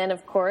 and then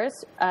of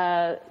course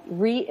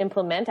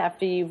re-implement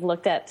after you've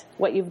looked at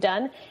what you've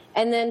done.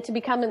 And then to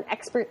become an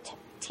expert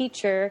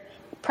teacher,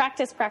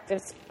 practice,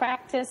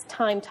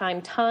 time.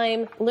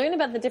 Learn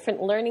about the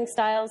different learning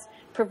styles,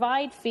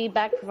 provide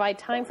feedback, provide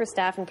time for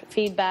staff and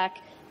feedback.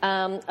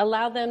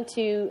 Allow them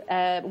to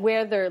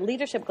wear their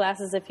leadership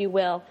glasses, if you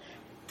will,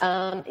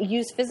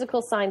 use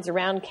physical signs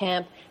around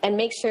camp, and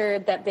make sure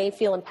that they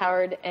feel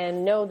empowered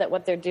and know that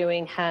what they're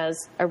doing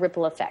has a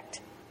ripple effect.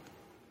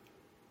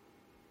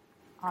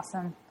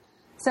 Awesome.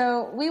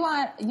 So we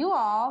want you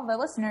all, the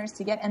listeners,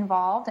 to get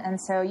involved, and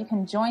so you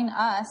can join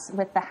us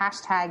with the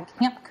hashtag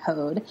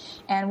 #CampCode,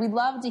 and we'd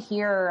love to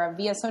hear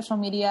via social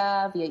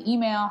media, via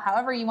email,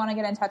 however you want to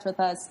get in touch with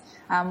us,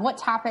 what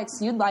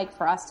topics you'd like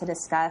for us to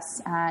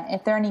discuss.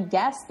 If there are any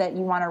guests that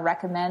you want to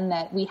recommend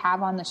that we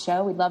have on the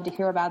show, we'd love to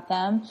hear about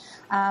them,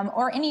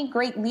 or any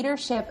great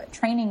leadership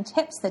training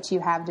tips that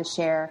you have to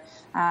share.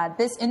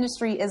 This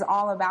industry is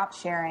all about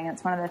sharing.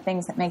 It's one of the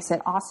things that makes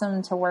it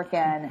awesome to work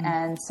in,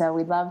 and so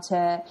we'd love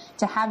to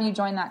have you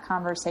join that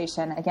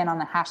conversation, again, on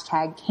the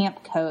hashtag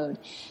 #CampCode.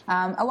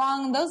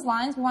 Along those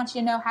lines, we want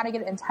you to know how to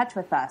get in touch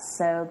with us.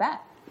 So, Beth.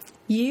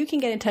 You can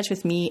get in touch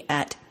with me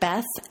at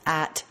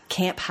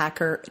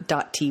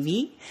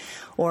beth@camphacker.tv,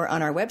 or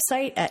on our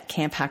website at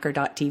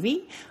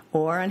camphacker.tv,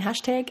 or on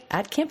hashtag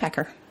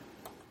 @camphacker.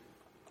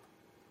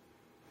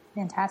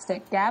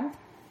 Fantastic. Gab?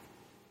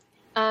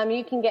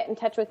 You can get in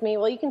touch with me.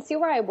 Well, you can see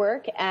where I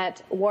work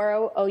at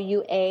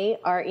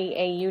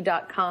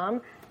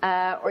ouareau.com.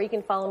 Or you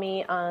can follow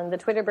me on the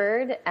Twitter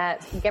bird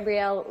at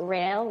Gabrielle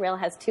Rail. Rail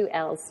has 2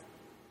 L's.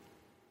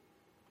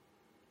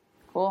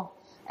 Cool.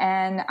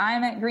 And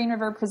I'm at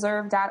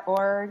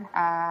greenriverpreserve.org.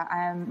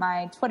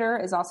 My Twitter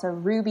is also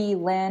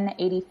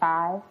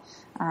RubyLynn85.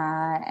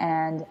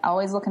 And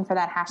always looking for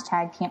that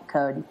hashtag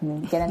 #CampCode. You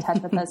can get in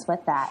touch with us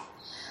with that.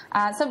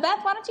 So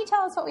Beth, why don't you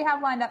tell us what we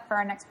have lined up for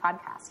our next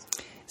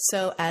podcast?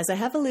 So as I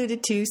have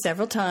alluded to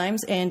several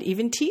times and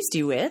even teased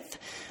you with,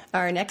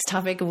 our next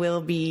topic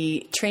will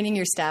be training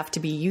your staff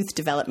to be youth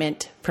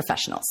development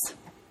professionals.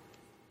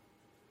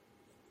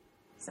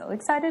 So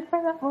excited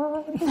for that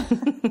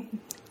one.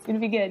 It's going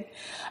to be good.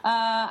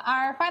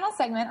 Our final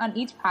segment on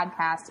each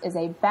podcast is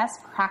a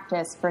best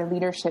practice for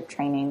leadership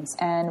trainings,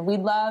 and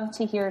we'd love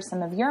to hear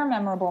some of your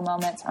memorable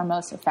moments or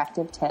most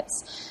effective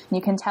tips.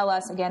 You can tell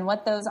us again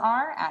what those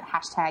are at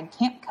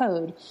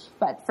 #CampCode.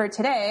 But for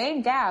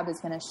today, Gab is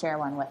going to share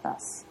one with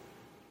us.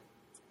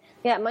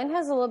 Yeah, mine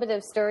has a little bit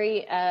of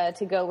story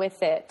to go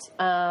with it.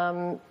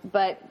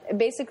 But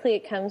basically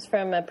it comes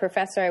from a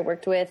professor I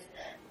worked with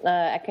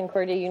at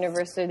Concordia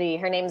University.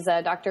 Her name's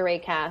Dr. Ray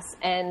Cass,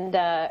 and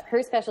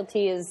her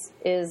specialty is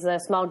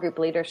small group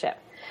leadership.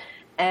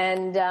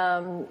 And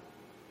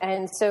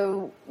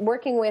so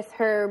working with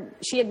her,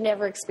 she had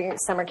never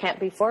experienced summer camp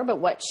before, but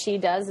what she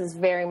does is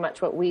very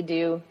much what we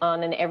do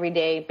on an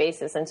everyday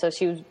basis. And so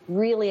she was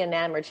really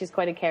enamored. She's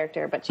quite a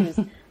character, but she was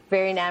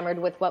very enamored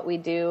with what we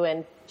do,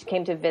 and she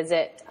came to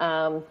visit.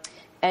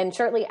 And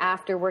shortly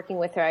after working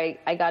with her,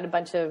 I got a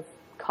bunch of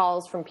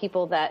calls from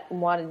people that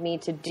wanted me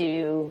to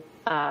do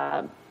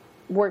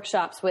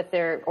workshops with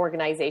their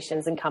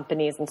organizations and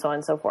companies and so on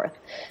and so forth.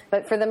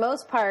 But for the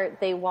most part,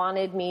 they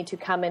wanted me to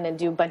come in and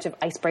do a bunch of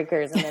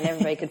icebreakers, and then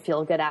everybody could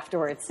feel good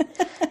afterwards.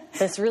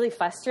 This really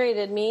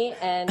frustrated me,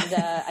 and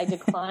I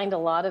declined a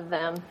lot of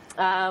them.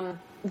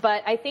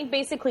 But I think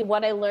basically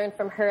what I learned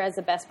from her as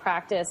a best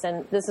practice,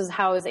 and this is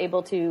how I was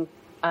able to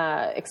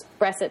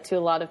express it to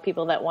a lot of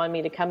people that wanted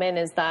me to come in,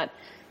 is that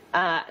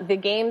the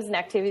games and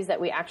activities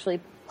that we actually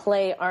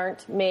play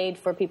aren't made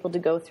for people to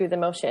go through the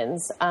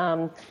motions.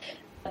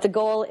 The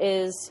goal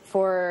is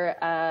for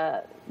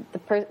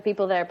the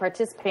people that are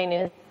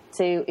participating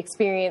to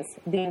experience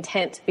the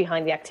intent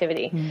behind the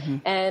activity. Mm-hmm.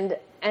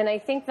 And I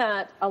think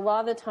that a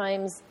lot of the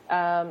times,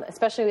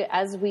 especially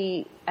as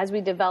we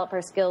develop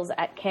our skills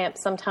at camp,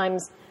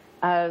 sometimes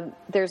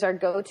there's our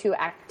go-to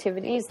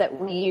activities that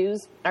we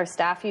use. Our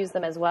staff use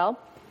them as well,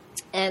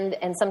 and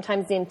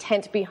sometimes the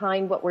intent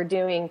behind what we're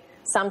doing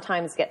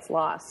sometimes gets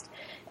lost.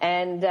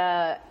 And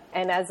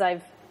as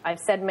I've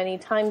said many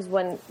times,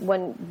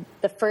 when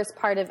the first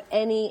part of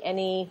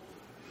any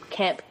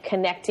camp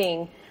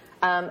connecting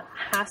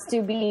has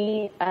to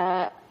be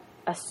a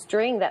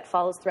string that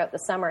follows throughout the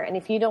summer. And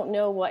if you don't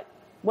know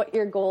what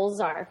your goals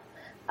are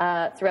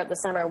throughout the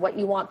summer, what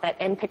you want that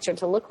end picture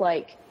to look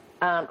like,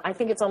 I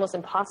think it's almost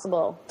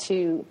impossible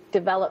to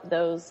develop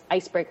those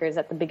icebreakers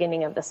at the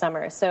beginning of the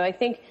summer. So I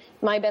think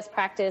my best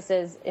practice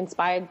is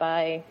inspired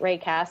by Ray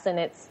Cass, and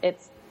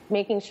it's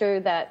making sure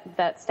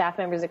that staff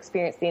members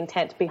experience the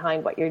intent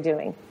behind what you're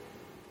doing.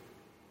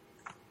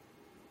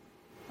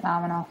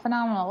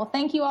 Phenomenal. Well,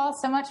 thank you all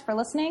so much for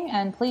listening,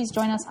 and please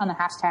join us on the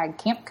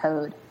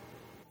 #CampCode.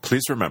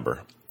 Please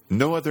remember,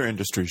 no other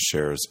industry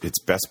shares its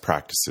best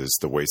practices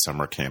the way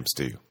summer camps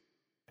do.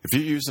 If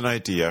you use an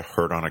idea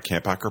heard on a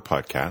Camp Hacker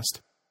podcast,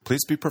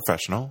 please be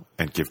professional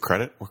and give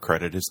credit where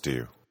credit is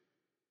due.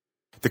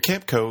 The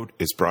Camp Code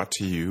is brought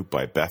to you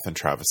by Beth and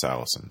Travis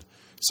Allison,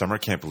 summer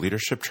camp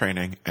leadership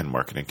training and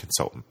marketing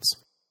consultants.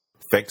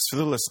 Thanks for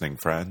the listening,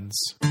 friends.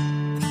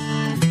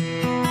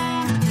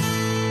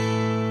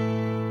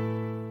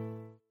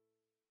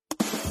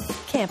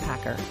 Camp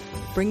Hacker,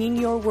 bringing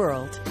your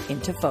world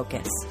into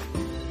focus.